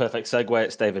 It's a perfect segue.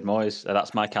 It's David Moyes.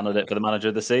 That's my candidate for the manager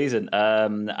of the season.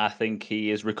 I think he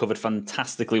has recovered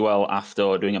fantastically well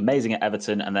after doing amazing at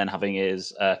Everton and then having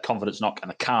his confidence knock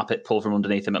and the carpet pulled from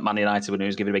underneath him at Man United when he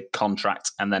was given a big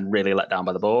contract and then really let down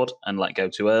by the board and let go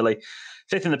too early.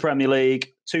 5th in the Premier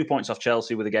League, 2 points off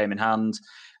Chelsea with a game in hand.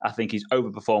 I think he's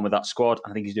overperformed with that squad.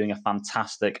 I think he's doing a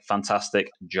fantastic, fantastic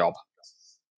job.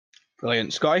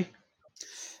 Brilliant. Scotty?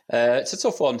 It's a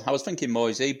tough one. I was thinking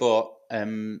Moisey, but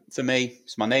for me,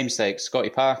 it's my namesake, Scotty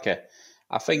Parker.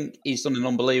 I think he's done an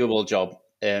unbelievable job.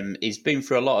 He's been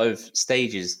through a lot of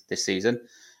stages this season.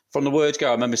 From the word go,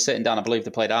 I remember sitting down, I believe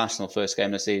they played Arsenal first game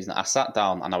of the season. I sat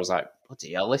down and I was like,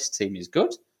 bloody hell, this team is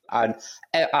good. And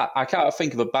I can't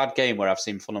think of a bad game where I've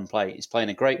seen Fulham play. He's playing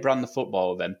a great brand of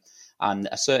football with him. And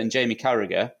a certain Jamie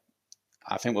Carragher,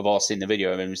 I think we've all seen the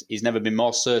video of him. He's never been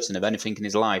more certain of anything in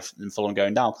his life than Fulham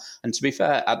going down. And to be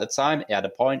fair, at the time, he had a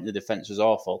point. The defence was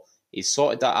awful. He's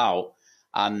sorted that out,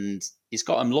 and he's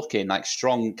got them looking like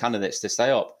strong candidates to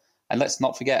stay up. And let's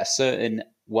not forget, a certain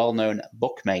well-known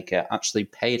bookmaker actually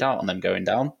paid out on them going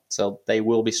down. So they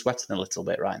will be sweating a little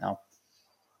bit right now.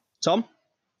 Tom?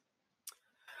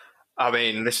 I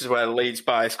mean, this is where Leeds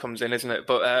bias comes in, isn't it?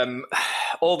 But a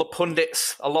lot of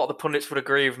the pundits would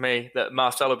agree with me that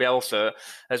Marcelo Bielsa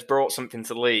has brought something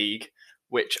to the league,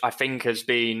 which I think has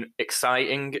been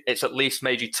exciting. It's at least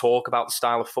made you talk about the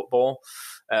style of football.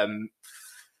 I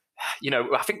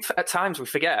think at times we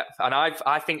forget, and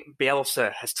I think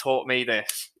Bielsa has taught me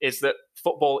this, is that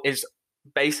football is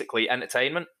basically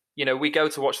entertainment. We go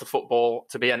to watch the football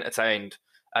to be entertained.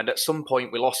 And at some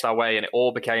point, we lost our way and it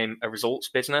all became a results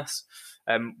business.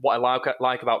 What I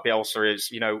like about Bielsa is,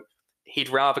 he'd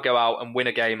rather go out and win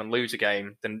a game and lose a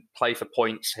game than play for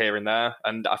points here and there.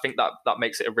 And I think that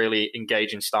makes it a really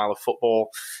engaging style of football.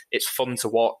 It's fun to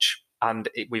watch. And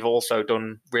we've also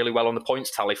done really well on the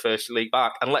points tally first league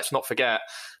back. And let's not forget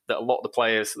that a lot of the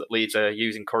players that Leeds are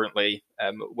using currently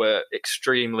were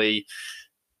extremely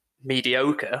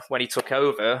mediocre when he took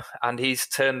over, and he's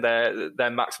turned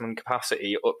their maximum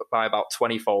capacity up by about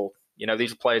 20-fold.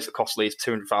 These are players that cost Leeds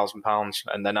 £200,000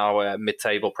 and they're now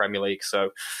mid-table Premier League.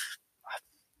 So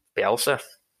Bielsa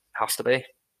has to be.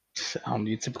 Sound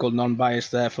your typical non-bias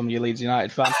there from your Leeds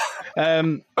United fan.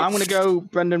 I'm going to go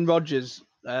Brendan Rodgers.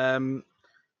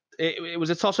 It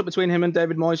was a toss-up between him and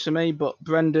David Moyes for me, but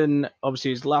Brendan, obviously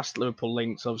his last Liverpool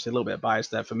links, obviously a little bit of bias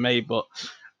there for me, but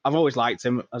I've always liked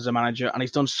him as a manager, and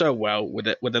he's done so well with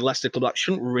the Leicester club that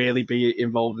shouldn't really be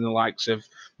involved in the likes of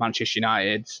Manchester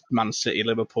United, Man City,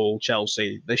 Liverpool,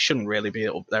 Chelsea. They shouldn't really be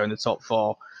up there in the top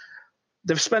four.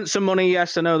 They've spent some money,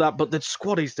 yes, I know that, but the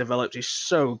squad he's developed is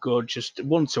so good. Just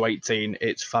 1-18,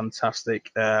 it's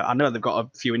fantastic. I know they've got a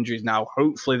few injuries now.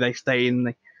 Hopefully they stay in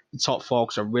the top four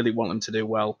because I really want them to do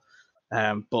well.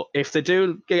 But if they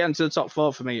do get into the top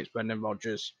four, for me, it's Brendan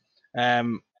Rodgers.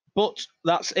 But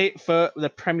that's it for the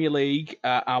Premier League,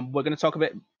 and we're going to talk a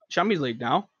bit Champions League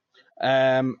now.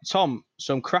 Tom,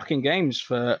 some cracking games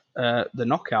for the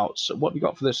knockouts. What have you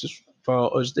got for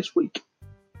us this week?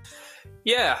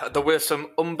 Yeah, there were some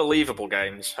unbelievable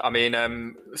games. I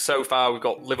mean, so far we've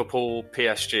got Liverpool,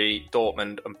 PSG,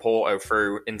 Dortmund and Porto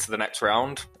through into the next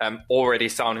round. Already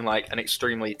sounding like an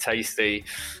extremely tasty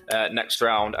next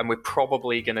round. And we're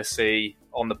probably going to see,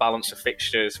 on the balance of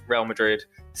fixtures, Real Madrid,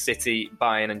 City,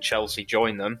 Bayern and Chelsea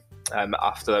join them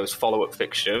after those follow-up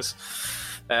fixtures.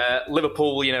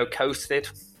 Liverpool, coasted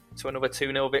to another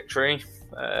 2-0 victory.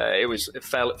 It was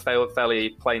fairly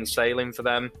plain sailing for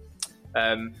them.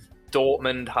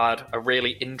 Dortmund had a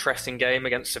really interesting game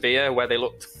against Sevilla where they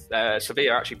looked...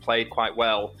 Sevilla actually played quite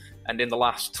well, and in the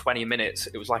last 20 minutes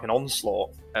it was like an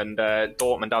onslaught, and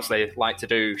Dortmund, as they like to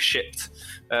do, shipped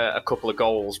a couple of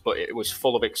goals, but it was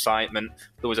full of excitement.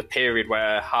 There was a period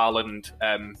where Haaland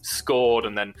scored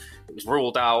and then it was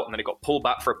ruled out, and then it got pulled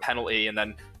back for a penalty, and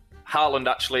then Haaland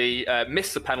actually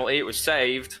missed the penalty. It was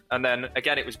saved, and then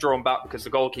again it was drawn back because the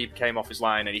goalkeeper came off his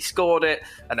line and he scored it,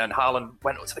 and then Haaland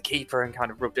went up to the keeper and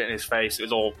kind of rubbed it in his face. It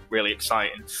was all really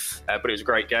exciting, but it was a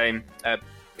great game.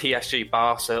 PSG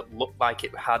Barca looked like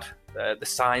it had the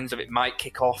signs of it might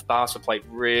kick off. Barca played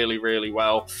really, really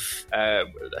well,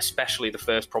 especially the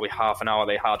first probably half an hour.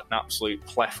 They had an absolute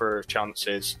plethora of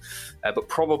chances, but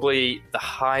probably the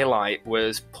highlight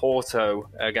was Porto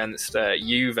against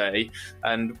Juve,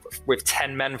 and with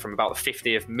 10 men from about the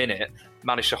 50th minute,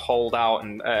 managed to hold out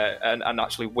and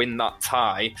actually win that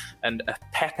tie. And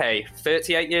Pepe,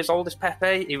 38 years old is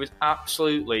Pepe, he was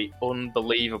absolutely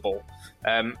unbelievable.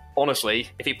 Honestly,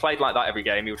 if he played like that every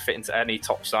game, he would fit into any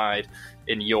top side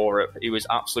in Europe. He was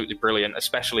absolutely brilliant,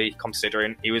 especially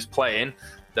considering he was playing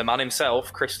the man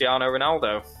himself, Cristiano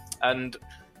Ronaldo. And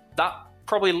that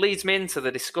probably leads me into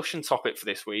the discussion topic for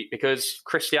this week, because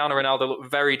Cristiano Ronaldo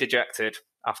looked very dejected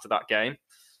after that game.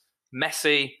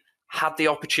 Messi had the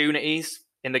opportunities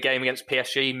in the game against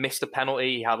PSG, missed a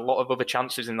penalty. He had a lot of other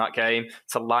chances in that game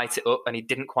to light it up, and he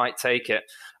didn't quite take it.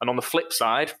 And on the flip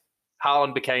side,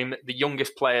 Haaland became the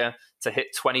youngest player to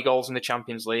hit 20 goals in the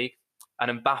Champions League,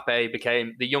 and Mbappe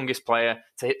became the youngest player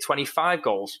to hit 25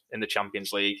 goals in the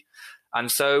Champions League.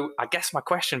 And so I guess my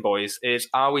question, boys, is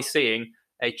are we seeing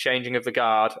a changing of the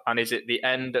guard, and is it the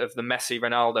end of the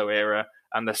Messi-Ronaldo era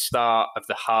and the start of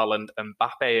the Haaland and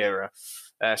Mbappe era?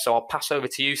 So I'll pass over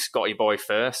to you, Scotty boy,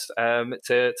 first,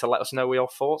 to let us know your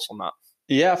thoughts on that.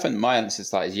 Yeah, I think my answer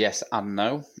to that is yes and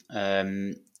no.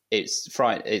 It's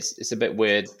a bit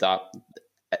weird that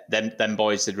them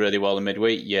boys did really well in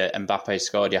midweek. Yeah, Mbappe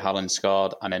scored, yeah, Haaland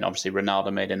scored, and then obviously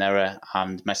Ronaldo made an error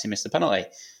and Messi missed a penalty.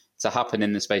 To happen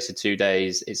in the space of 2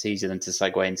 days, it's easier than to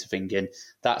segue into thinking,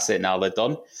 that's it now, they're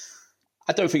done.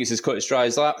 I don't think it's as cut as dry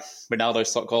as that.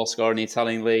 Ronaldo's top goal scorer in the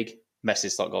Italian league,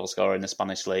 Messi's top goal scorer in the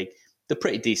Spanish league. They're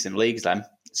pretty decent leagues then.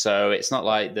 So it's not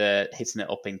like they're hitting it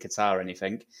up in Qatar or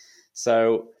anything.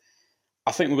 So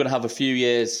I think we're going to have a few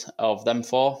years of them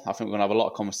four. I think we're going to have a lot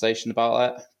of conversation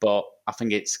about it. But I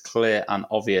think it's clear and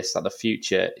obvious that the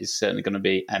future is certainly going to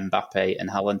be Mbappe and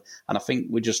Haaland. And I think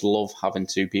we just love having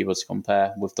two people to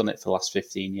compare. We've done it for the last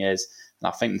 15 years. And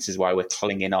I think this is why we're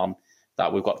clinging on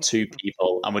that we've got two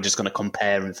people and we're just going to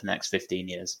compare them for the next 15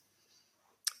 years.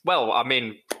 Well, I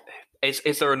mean,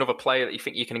 is there another player that you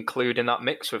think you can include in that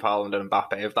mix with Haaland and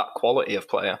Mbappe of that quality of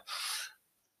player?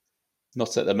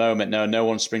 Not at the moment. No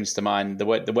one springs to mind. The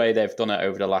way they've done it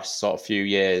over the last sort of few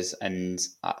years, and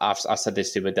I said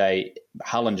this the other day,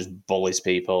 Haaland just bullies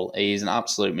people. He's an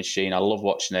absolute machine. I love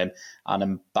watching him.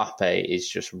 And Mbappe is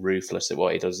just ruthless at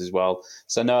what he does as well.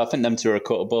 So no, I think them two are a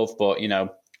cut above, but,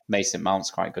 Mason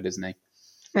Mount's quite good, isn't he?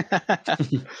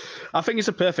 I think it's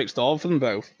a perfect storm for them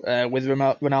both, with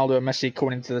Ronaldo and Messi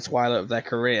coming into the twilight of their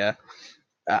career.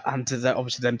 And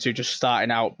obviously them two just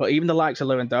starting out. But even the likes of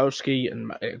Lewandowski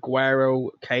and Aguero,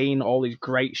 Kane, all these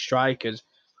great strikers.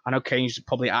 I know Kane's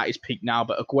probably at his peak now,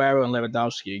 but Aguero and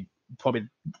Lewandowski, probably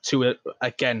two,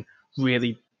 again,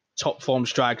 really top form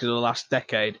strikers of the last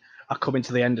decade, are coming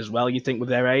to the end as well, you think, with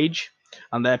their age.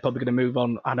 And they're probably going to move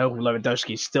on. I know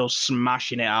Lewandowski is still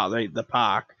smashing it out of the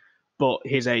park, but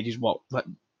his age is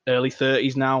early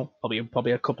 30s now,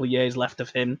 probably a couple of years left of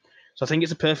him. So I think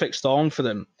it's a perfect storm for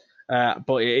them.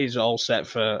 But it is all set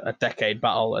for a decade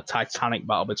battle, a titanic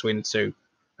battle between the two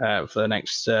for the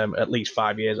next at least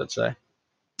 5 years, I'd say.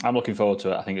 I'm looking forward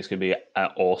to it. I think it's going to be an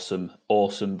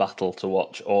awesome battle to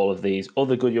watch all of these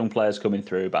other good young players coming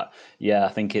through. But yeah, I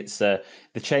think it's the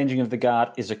changing of the guard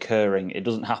is occurring. It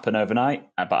doesn't happen overnight,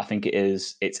 but I think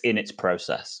it's in its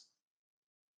process.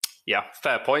 Yeah,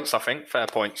 fair points, I think. Fair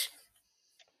points.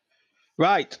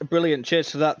 Right, brilliant.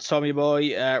 Cheers for that, Tommy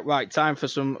boy. Right, time for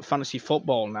some fantasy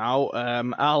football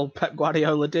now. Pep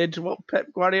Guardiola did what Pep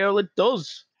Guardiola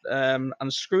does and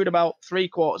screwed about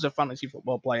 3/4 of fantasy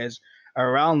football players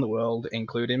around the world,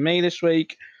 including me this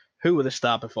week. Who were the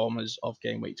star performers of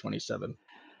Game Week 27?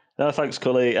 No, thanks,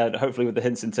 Cully. Hopefully with the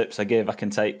hints and tips I give, I can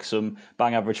take some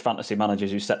bang average fantasy managers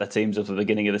who set their teams up at the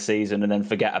beginning of the season and then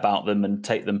forget about them and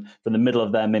take them from the middle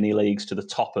of their mini leagues to the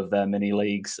top of their mini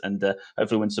leagues and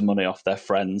hopefully win some money off their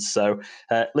friends. So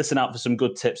listen out for some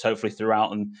good tips, hopefully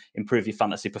throughout, and improve your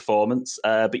fantasy performance.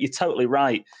 But you're totally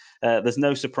right. There's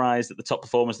no surprise that the top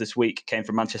performers this week came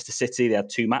from Manchester City. They had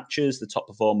 2 matches. The top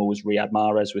performer was Riyad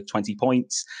Mahrez with 20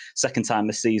 points. Second time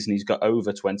this season he's got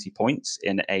over 20 points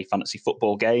in a fantasy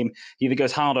football game. He either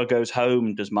goes hard or goes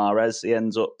home, does Mahrez.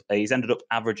 He's ended up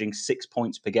averaging 6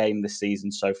 points per game this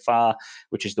season so far,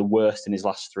 which is the worst in his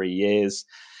last 3 years.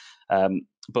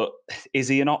 But is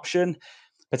he an option?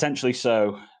 Potentially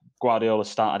so. Guardiola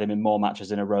started him in more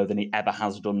matches in a row than he ever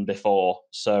has done before.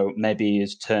 So maybe he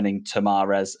is turning to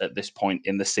Mahrez at this point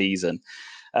in the season.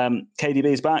 KDB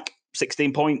is back,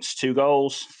 16 points, 2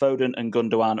 goals. Foden and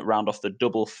Gundogan round off the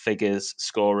double figures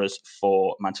scorers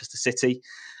for Manchester City.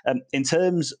 In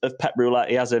terms of Pep Roulette,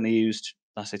 he has only used,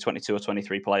 22 or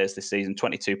 23 players this season.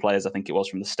 22 players, I think it was,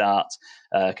 from the start,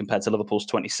 compared to Liverpool's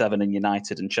 27 and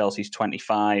United and Chelsea's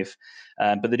 25.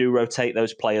 But they do rotate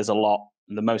those players a lot.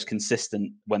 the most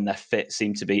consistent when they're fit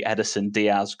seem to be Ederson,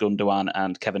 Diaz, Gundogan,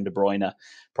 and Kevin De Bruyne,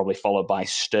 probably followed by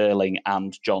Sterling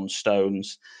and John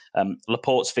Stones.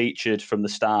 Laporte's featured from the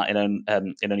start in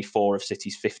only 4 of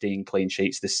City's 15 clean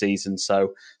sheets this season.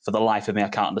 So for the life of me, I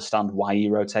can't understand why he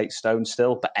rotates Stones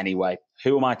still. But anyway,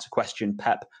 who am I to question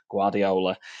Pep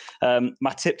Guardiola?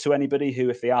 My tip to anybody who,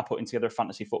 if they are putting together a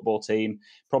fantasy football team,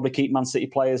 probably keep Man City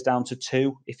players down to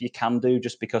 2 if you can do,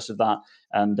 just because of that.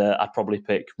 And I'd probably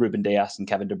pick Ruben Dias and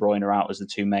Kevin De Bruyne out as the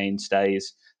 2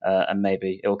 mainstays, and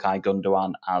maybe Ilkay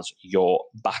Gundogan as your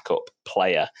backup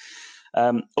player.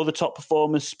 Other top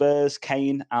performers, Spurs,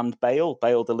 Kane and Bale.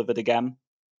 Bale delivered again.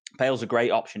 Bale's a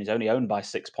great option. He's only owned by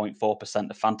 6.4%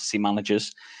 of fantasy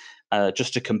managers.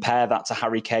 Just to compare that to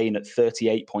Harry Kane at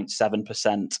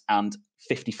 38.7%, and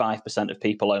 55% of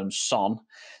people own Son.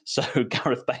 So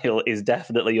Gareth Bale is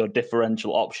definitely your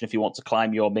differential option if you want to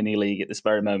climb your mini league at this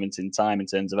very moment in time in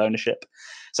terms of ownership.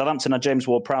 Southampton had James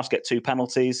Ward-Prowse get 2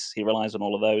 penalties. He relies on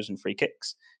all of those and free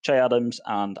kicks. Che Adams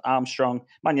and Armstrong.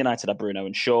 Man United had Bruno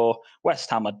and Shaw. West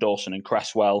Ham had Dawson and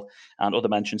Cresswell. And other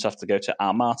mentions have to go to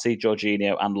Armati,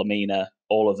 Jorginho and Lamina.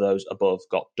 All of those above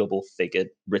got double-figured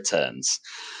returns.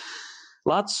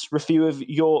 Lads, review of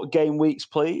your game weeks,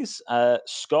 please.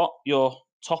 Scott, you're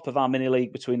top of our mini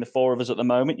league between the 4 of us at the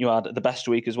moment. You had the best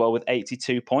week as well with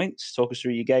 82 points. Talk us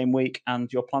through your game week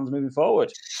and your plans moving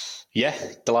forward. Yeah,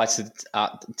 delighted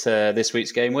to this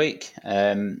week's game week.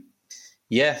 My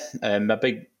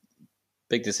big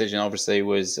decision obviously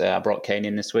was I brought Kane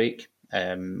in this week,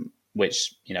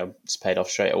 which it's paid off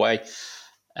straight away.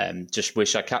 Just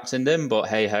wish I captained him, but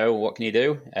hey ho, what can you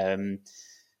do?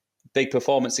 Big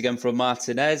performance again from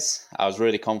Martinez. I was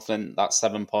really confident that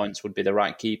 7 points would be the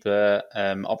right keeper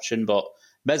option, but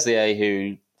Meslier,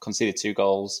 who conceded 2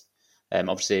 goals,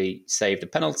 obviously saved a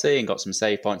penalty and got some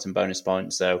save points and bonus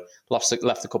points, so left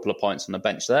a couple of points on the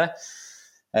bench there.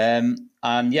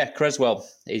 Cresswell,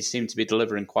 he seemed to be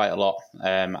delivering quite a lot,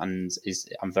 and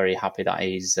I'm very happy that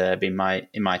he's been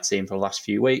in my team for the last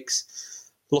few weeks.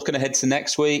 Looking ahead to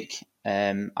next week,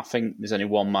 I think there's only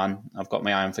one man I've got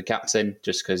my eye on for captain,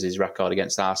 just because his record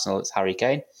against Arsenal, it's Harry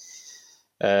Kane.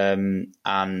 And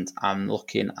I'm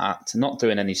looking at not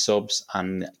doing any subs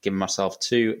and giving myself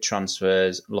 2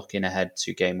 transfers looking ahead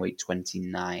to game week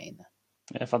 29.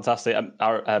 Yeah, fantastic.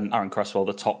 Aaron Cresswell,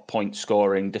 the top point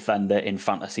scoring defender in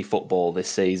fantasy football this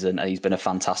season. And he's been a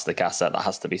fantastic asset, that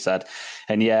has to be said.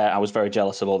 And yeah, I was very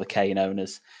jealous of all the Kane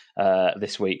owners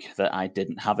this week that I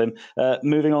didn't have him.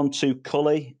 Moving on to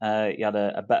Cully, he had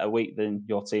a better week than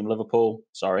your team, Liverpool.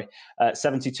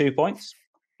 72 points.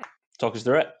 Talk us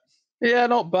through it. Yeah,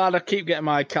 not bad. I keep getting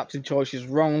my captain choices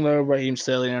wrong, though. Raheem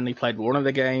Sterling only played one of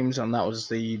the games, and that was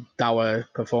the dour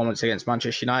performance against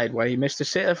Manchester United, where he missed a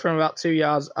sitter from about 2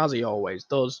 yards, as he always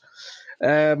does.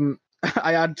 I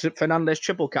had Fernandes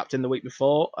triple captain the week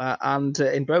before, and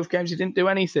in both games he didn't do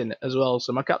anything as well.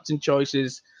 So my captain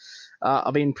choices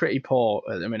have been pretty poor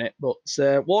at the minute. But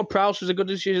Ward-Prowse was a good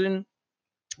decision.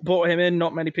 Brought him in.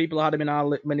 Not many people had him in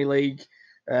our mini league.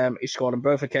 He scored on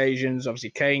both occasions.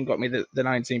 Obviously, Kane got me the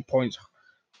 19 points.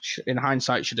 In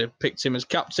hindsight, should have picked him as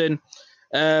captain.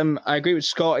 I agree with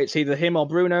Scott. It's either him or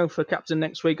Bruno for captain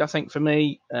next week, I think, for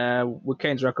me. With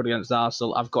Kane's record against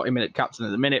Arsenal, I've got him in at captain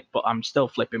at the minute, but I'm still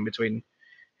flipping between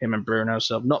him and Bruno,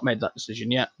 so I've not made that decision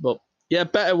yet. But yeah,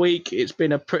 better week. It's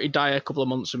been a pretty dire couple of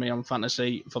months for me on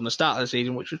fantasy from the start of the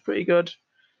season, which was pretty good.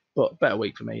 But better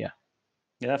week for me, yeah.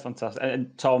 Yeah, fantastic.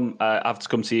 And Tom, I have to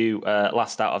come to you.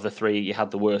 Last out of the 3, you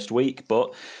had the worst week,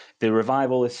 but the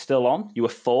revival is still on. You were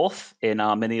 4th in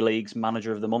our mini league's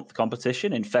Manager of the Month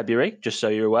competition in February, just so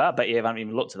you're aware. I bet you haven't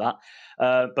even looked at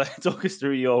that. But talk us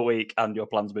through your week and your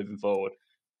plans moving forward.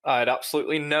 I had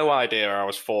absolutely no idea I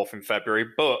was 4th in February,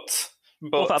 but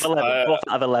 4th out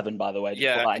of 11, by the way.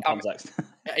 Just put that in context.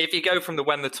 If you go from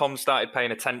when the Tom started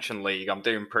paying attention league, I'm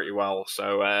doing pretty well,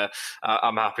 so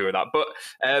I'm happy with that. But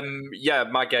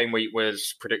my game week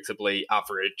was predictably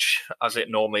average, as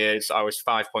it normally is. I was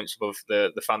 5 points above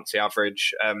the fancy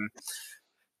average.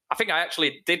 I think I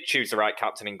actually did choose the right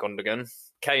captain in Gundogan.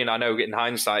 Kane, I know in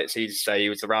hindsight it's easy to say he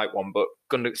was the right one, but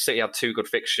City had 2 good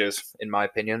fixtures, in my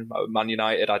opinion. Man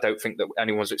United, I don't think that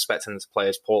anyone was expecting them to play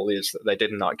as poorly as they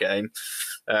did in that game.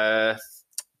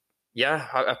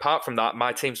 Apart from that,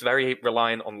 my team's very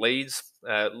reliant on Leeds.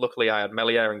 Luckily, I had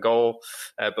Meslier in goal,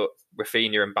 but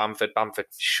Rafinha and Bamford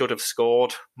should have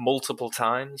scored multiple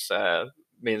times.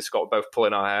 Me and Scott were both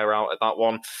pulling our hair out at that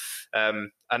one. And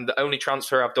the only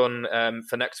transfer I've done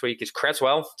for next week is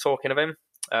Cresswell, talking of him.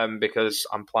 Because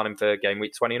I'm planning for game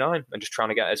week 29 and just trying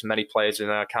to get as many players in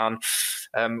as I can,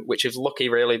 which is lucky,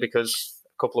 really, because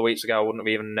a couple of weeks ago I wouldn't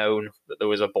have even known that there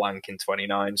was a blank in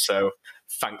 29. So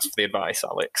Thanks for the advice,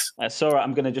 Alex. So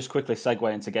I'm going to just quickly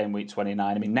segue into game week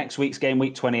 29. I mean, next week's game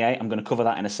week 28, I'm going to cover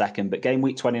that in a second. But game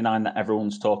week 29 that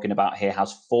everyone's talking about here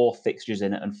has 4 fixtures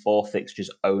in it and 4 fixtures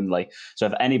only. So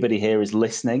if anybody here is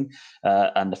listening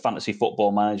and the fantasy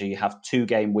football manager, you have 2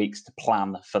 game weeks to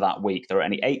plan for that week. There are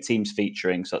only 8 teams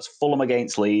featuring. So that's Fulham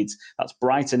against Leeds, that's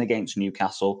Brighton against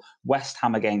Newcastle, West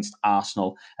Ham against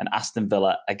Arsenal, and Aston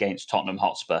Villa against Tottenham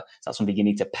Hotspur. So that's something you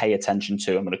need to pay attention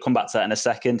to. I'm going to come back to that in a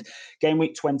second. Game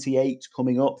week 28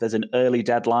 coming up. There's an early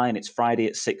deadline. It's Friday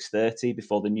at 6:30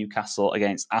 before the Newcastle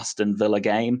against Aston Villa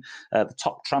game. The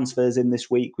top transfers in this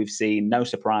week, we've seen, no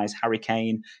surprise, Harry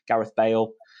Kane, Gareth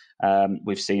Bale.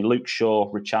 We've seen Luke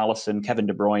Shaw, Richarlison, Kevin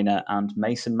De Bruyne, and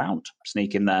Mason Mount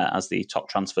sneak in there as the top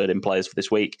transferred in players for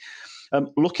this week.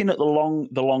 Looking at the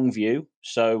long view,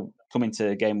 so coming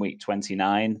to game week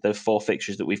 29, the 4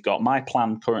 fixtures that we've got, my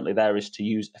plan currently there is to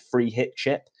use a free hit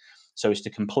chip. So is to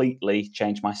completely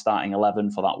change my starting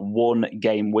 11 for that 1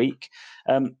 game week.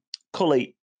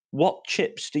 Cully, what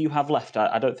chips do you have left?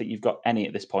 I don't think you've got any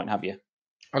at this point, have you?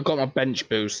 I've got my bench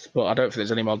boost, but I don't think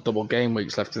there's any more double game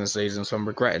weeks left in the season, so I'm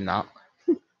regretting that.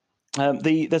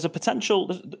 There's a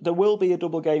potential, there will be a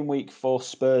double game week for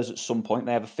Spurs at some point.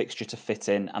 They have a fixture to fit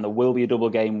in, and there will be a double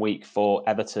game week for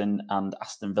Everton and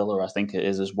Aston Villa, I think it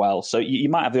is as well. So you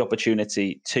might have the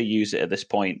opportunity to use it at this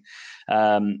point.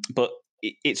 But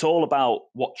it's all about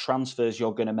what transfers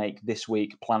you're going to make this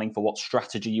week, planning for what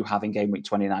strategy you have in game week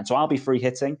 29. So I'll be free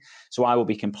hitting. So I will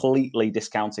be completely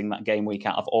discounting that game week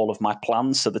out of all of my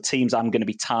plans. So the teams I'm going to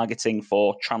be targeting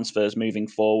for transfers moving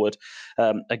forward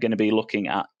are going to be looking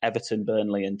at Everton,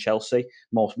 Burnley and Chelsea,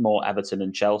 more Everton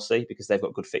and Chelsea, because they've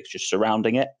got good fixtures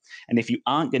surrounding it. And if you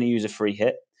aren't going to use a free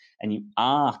hit, and you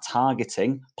are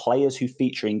targeting players who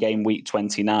feature in game week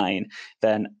 29,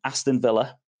 then Aston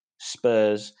Villa,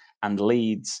 Spurs, and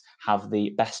Leeds have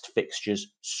the best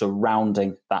fixtures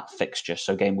surrounding that fixture.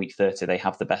 So game week 30, they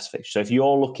have the best fixture. So if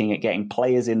you're looking at getting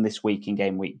players in this week in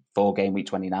game week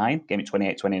 29, game week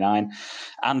 28, 29,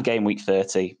 and game week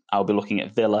 30, I'll be looking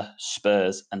at Villa,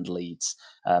 Spurs, and Leeds.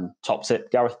 Top tip,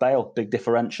 Gareth Bale, big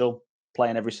differential,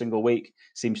 playing every single week,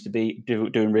 seems to be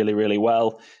doing really, really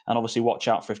well. And obviously watch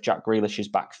out for if Jack Grealish is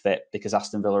back fit, because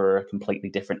Aston Villa are a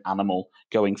completely different animal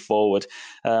going forward.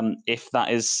 If that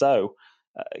is so,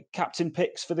 captain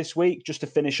picks for this week, just to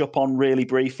finish up on really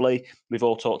briefly. We've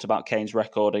all talked about Kane's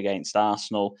record against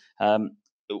Arsenal.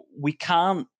 We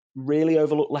can't really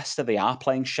overlook Leicester. They are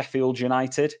playing Sheffield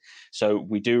United, so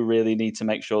we do really need to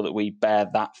make sure that we bear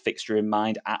that fixture in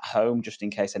mind at home, just in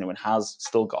case anyone has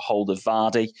still got hold of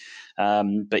Vardy.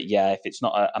 But yeah, if it's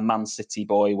not a Man City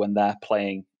boy when they're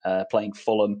playing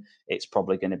Fulham, it's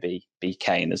probably going to be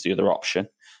Kane as the other option.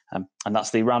 And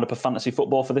that's the roundup of fantasy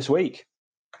football for this week.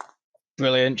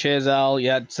 Brilliant. Cheers, Al.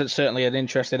 Yeah, it's certainly an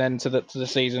interesting end to the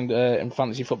season in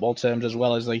fantasy football terms, as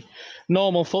well as the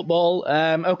normal football.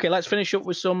 Okay, let's finish up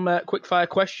with some quick-fire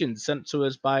questions sent to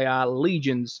us by our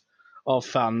legions of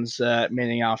fans,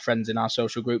 meaning our friends in our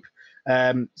social group.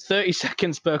 30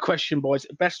 seconds per question, boys,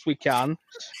 best we can.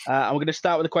 And we're going to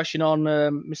start with a question on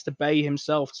Mr. Bay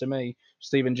himself, to me,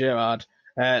 Steven Gerrard.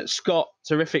 Scott,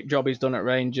 terrific job he's done at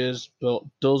Rangers, but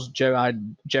does Gerrard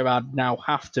now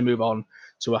have to move on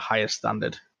to a higher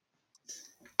standard?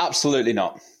 Absolutely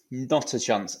not. Not a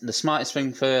chance. The smartest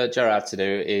thing for Gerrard to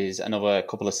do is another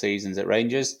couple of seasons at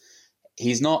Rangers.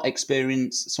 He's not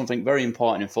experienced something very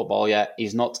important in football yet.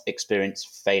 He's not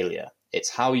experienced failure.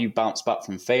 It's how you bounce back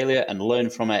from failure and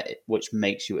learn from it, which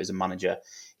makes you as a manager.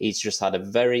 He's just had a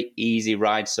very easy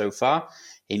ride so far.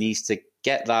 He needs to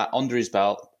get that under his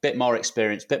belt, a bit more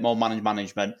experience, a bit more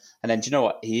management. And then, do you know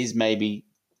what? He is maybe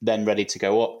then ready to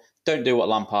go up. Don't do what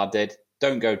Lampard did.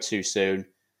 Don't go too soon.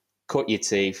 Cut your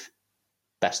teeth.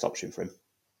 Best option for him.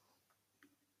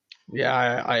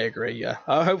 Yeah, I agree. Yeah,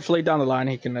 hopefully down the line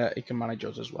he can manage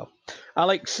us as well.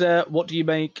 Alex, what do you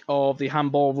make of the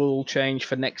handball rule change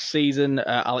for next season?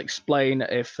 I'll explain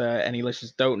if any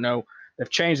listeners don't know. They've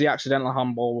changed the accidental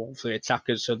handball rule for the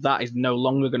attackers, so that is no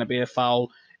longer going to be a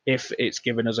foul if it's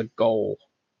given as a goal.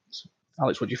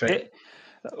 Alex, what do you think?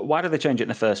 Why did they change it in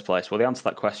the first place? Well, the answer to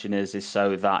that question is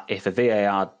so that if a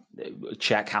VAR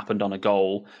check happened on a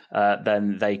goal,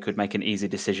 then they could make an easy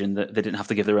decision that they didn't have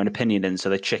to give their own opinion in, so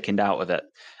they chickened out of it.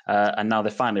 And now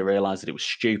they finally realised that it was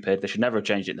stupid. They should never have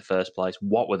changed it in the first place.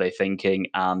 What were they thinking?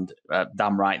 And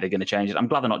damn right they're going to change it. I'm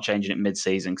glad they're not changing it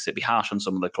mid-season, because it'd be harsh on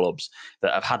some of the clubs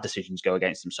that have had decisions go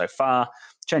against them so far.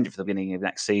 Change it for the beginning of the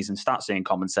next season, start seeing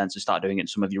common sense and start doing it in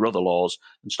some of your other laws,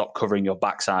 and stop covering your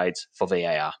backsides for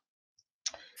VAR.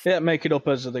 Yeah, make it up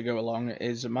as they go along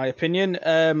is my opinion.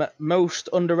 Most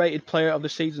underrated player of the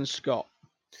season, Scott?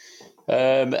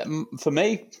 For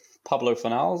me, Pablo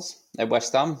Fornals at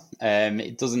West Ham.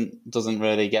 It doesn't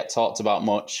really get talked about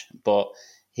much, but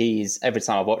every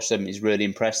time I watch him, he's really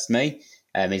impressed me.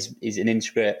 He's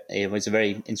a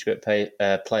very integrate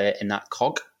player in that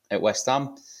cog at West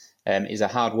Ham. He's a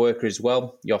hard worker as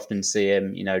well. You often see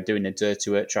him, doing the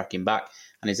dirty work, tracking back,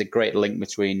 and he's a great link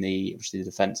between the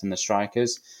defence and the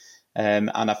strikers.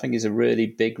 And I think he's a really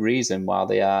big reason why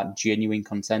they are genuine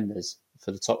contenders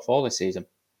for the top 4 this season.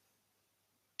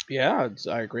 Yeah,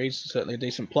 I agree. He's certainly a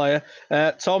decent player.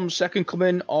 Tom, second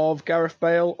coming of Gareth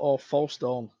Bale or false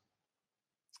dawn?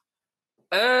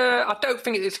 I don't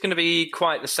think it's going to be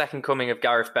quite the second coming of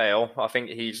Gareth Bale. I think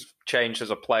he's changed as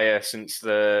a player since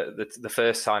the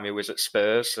first time he was at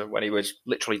Spurs, when he was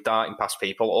literally darting past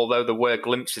people, although there were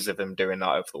glimpses of him doing that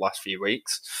over the last few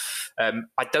weeks.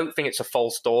 I don't think it's a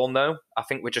false dawn, though. I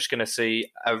think we're just going to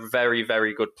see a very,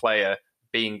 very good player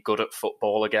being good at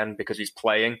football again because he's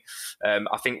playing.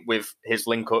 I think with his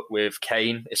link-up with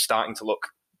Kane, it's starting to look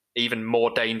even more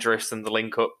dangerous than the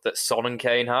link-up that Son and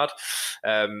Kane had.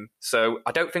 So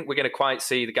I don't think we're going to quite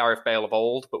see the Gareth Bale of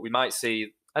old, but we might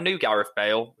see a new Gareth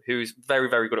Bale who's very,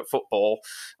 very good at football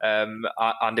and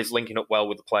is linking up well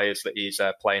with the players that he's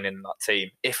playing in that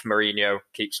team, if Mourinho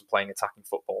keeps him playing attacking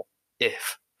football.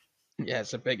 If. Yeah,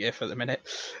 it's a big if at the minute.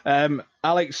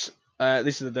 Alex,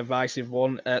 this is a divisive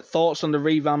one. Thoughts on the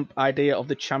revamp idea of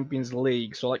the Champions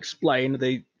League? So I'll explain.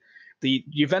 The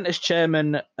Juventus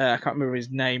chairman, I can't remember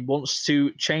his name, wants to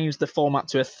change the format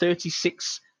to a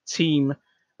 36-team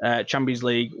Champions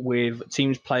League with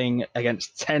teams playing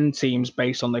against 10 teams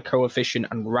based on their coefficient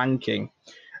and ranking.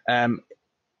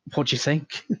 What do you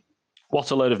think? What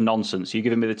a load of nonsense. You're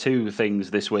giving me the 2 things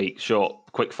this week, short,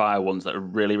 quick fire ones that are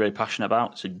really, really passionate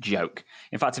about. It's a joke.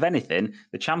 In fact, if anything,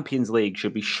 the Champions League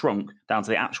should be shrunk down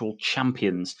to the actual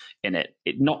champions in it,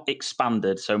 not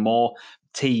expanded, so more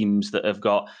teams that have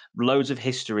got loads of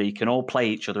history can all play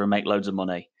each other and make loads of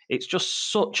money. It's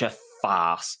just such a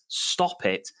farce. Stop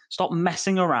it. Stop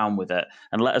messing around with it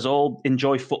and let us all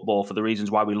enjoy football for the reasons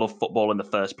why we love football in the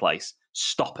first place.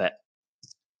 Stop it.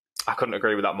 I couldn't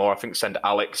agree with that more. I think send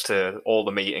Alex to all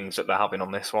the meetings that they're having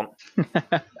on this one.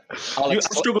 I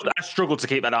struggled to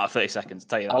keep that out of 30 seconds, I'll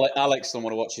tell you that. Alex don't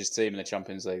want to watch his team in the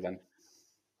Champions League then.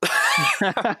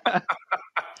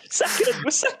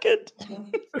 We're second.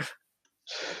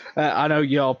 I know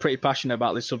you're pretty passionate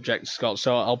about this subject, Scott,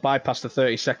 so I'll bypass the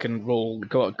 30-second rule.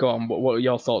 Go on. What are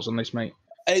your thoughts on this, mate?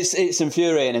 It's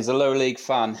infuriating. As a lower league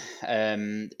fan,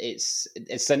 it's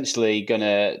essentially going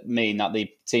to mean that the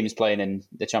teams playing in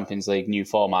the Champions League new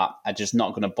format are just not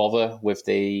going to bother with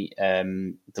the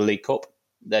League Cup.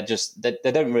 They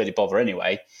don't really bother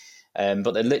anyway.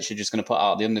 But they're literally just going to put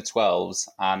out the under-12s,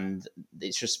 and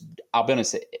it's just, I'll be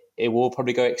honest, it will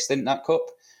probably go extinct, that cup,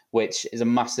 which is a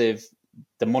massive.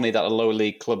 The money that the lower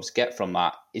league clubs get from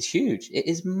that is huge. It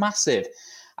is massive.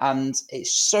 And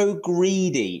it's so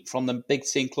greedy from the big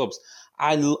team clubs.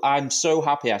 I'm so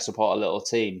happy I support a little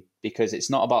team because it's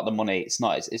not about the money.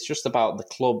 It's just about the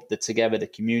club, the together, the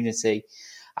community.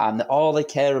 And all they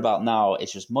care about now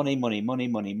is just money.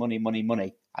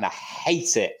 And I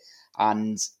hate it.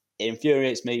 And it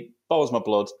infuriates me, boils my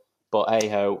blood. But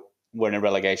hey-ho, we're in a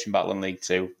relegation battle in League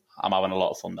Two. I'm having a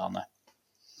lot of fun down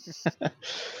there.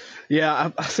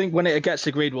 Yeah, I think when it gets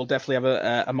agreed, we'll definitely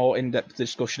have a more in-depth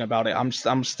discussion about it.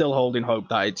 I'm still holding hope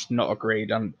that it's not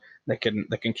agreed and they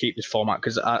can keep this format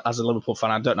because as a Liverpool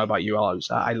fan, I don't know about you,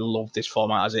 Alex, I love this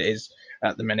format as it is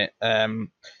at the minute.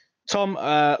 Tom,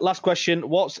 last question: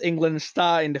 what's England's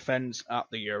starting defence at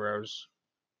the Euros?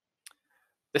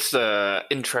 This is an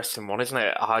interesting one, isn't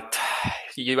it?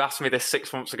 You asked me this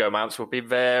 6 months ago, my answer would be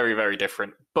very, very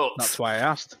different. But that's why I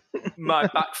asked. My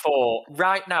back four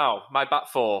right now.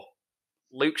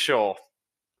 Luke Shaw.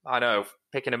 I know,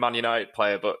 picking a Man United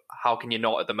player, but how can you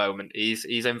not at the moment? He's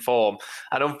in form.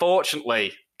 And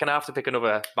unfortunately, going to have to pick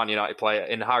another Man United player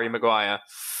in Harry Maguire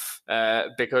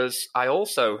because I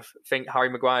also think Harry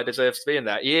Maguire deserves to be in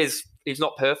there. He's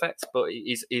not perfect, but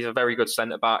he's a very good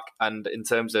centre-back. And in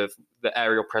terms of the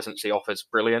aerial presence he offers,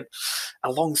 brilliant.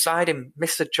 Alongside him,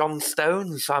 Mr. John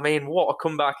Stones. I mean, what a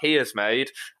comeback he has made.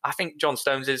 I think John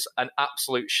Stones is an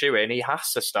absolute shoo-in. He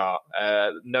has to start.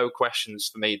 No questions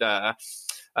for me there.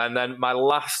 And then my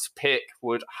last pick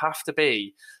would have to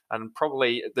be, and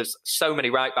probably there's so many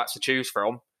right-backs to choose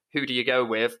from, who do you go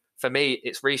with? For me,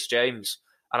 it's Reece James.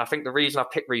 And I think the reason I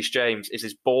picked Reece James is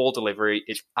his ball delivery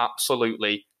is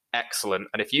absolutely excellent.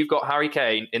 And if you've got Harry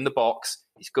Kane in the box,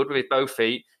 he's good with his both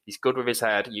feet, he's good with his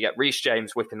head, you get Reece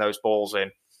James whipping those balls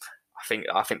in. I think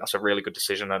that's a really good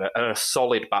decision and a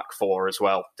solid back four as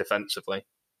well, defensively.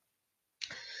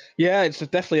 Yeah, it's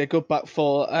definitely a good back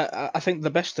four. I think the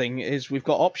best thing is we've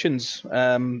got options.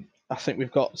 I think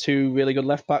we've got two really good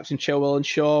left backs in Chilwell and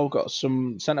Shaw. We've got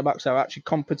some centre backs that are actually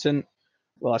competent.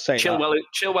 Well, I say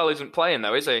Chilwell isn't playing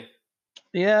though, is he?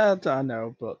 Yeah, I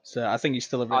know, but I think he's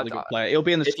still a really good player. He'll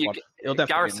be in the squad. He'll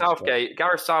definitely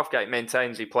Gareth Southgate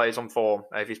maintains he plays on form.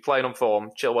 If he's playing on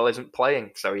form, Chilwell isn't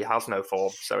playing, so he has no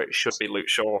form. So it should be Luke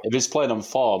Shaw. If he's playing on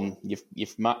form,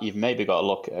 you've maybe got to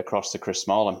look across to Chris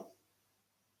Smalling.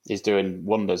 He's doing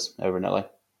wonders over in LA.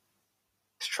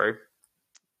 It's true.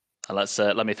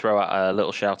 Let me throw out a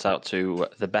little shout out to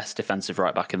the best defensive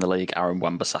right back in the league, Aaron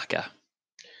Wan-Bissaka.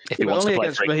 If he wants to play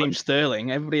against Raheem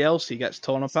Sterling, everybody else he gets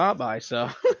torn apart by. So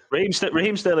Raheem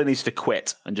Sterling needs to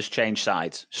quit and just change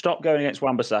sides. Stop going against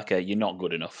Wan-Bissaka. You're not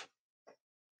good enough.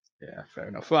 Yeah, fair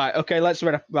enough. Right, okay, let's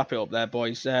wrap it up there,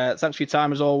 boys. Thanks for your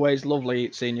time as always.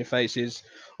 Lovely seeing your faces,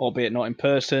 albeit not in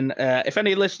person. If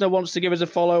any listener wants to give us a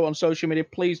follow on social media,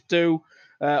 please do.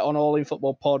 On All In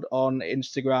Football Pod on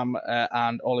Instagram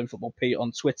and All In Football Pete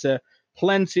on Twitter.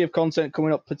 Plenty of content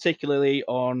coming up, particularly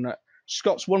on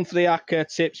Scott's One for the Acca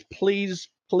tips. Please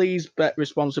bet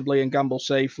responsibly and gamble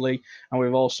safely. And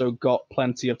we've also got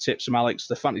plenty of tips from Alex,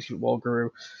 the fantasy football guru.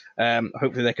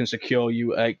 Hopefully they can secure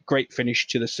you a great finish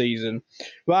to the season.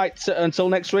 Right, until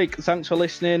next week, thanks for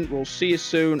listening. We'll see you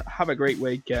soon. Have a great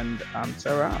weekend and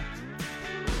ta-ra.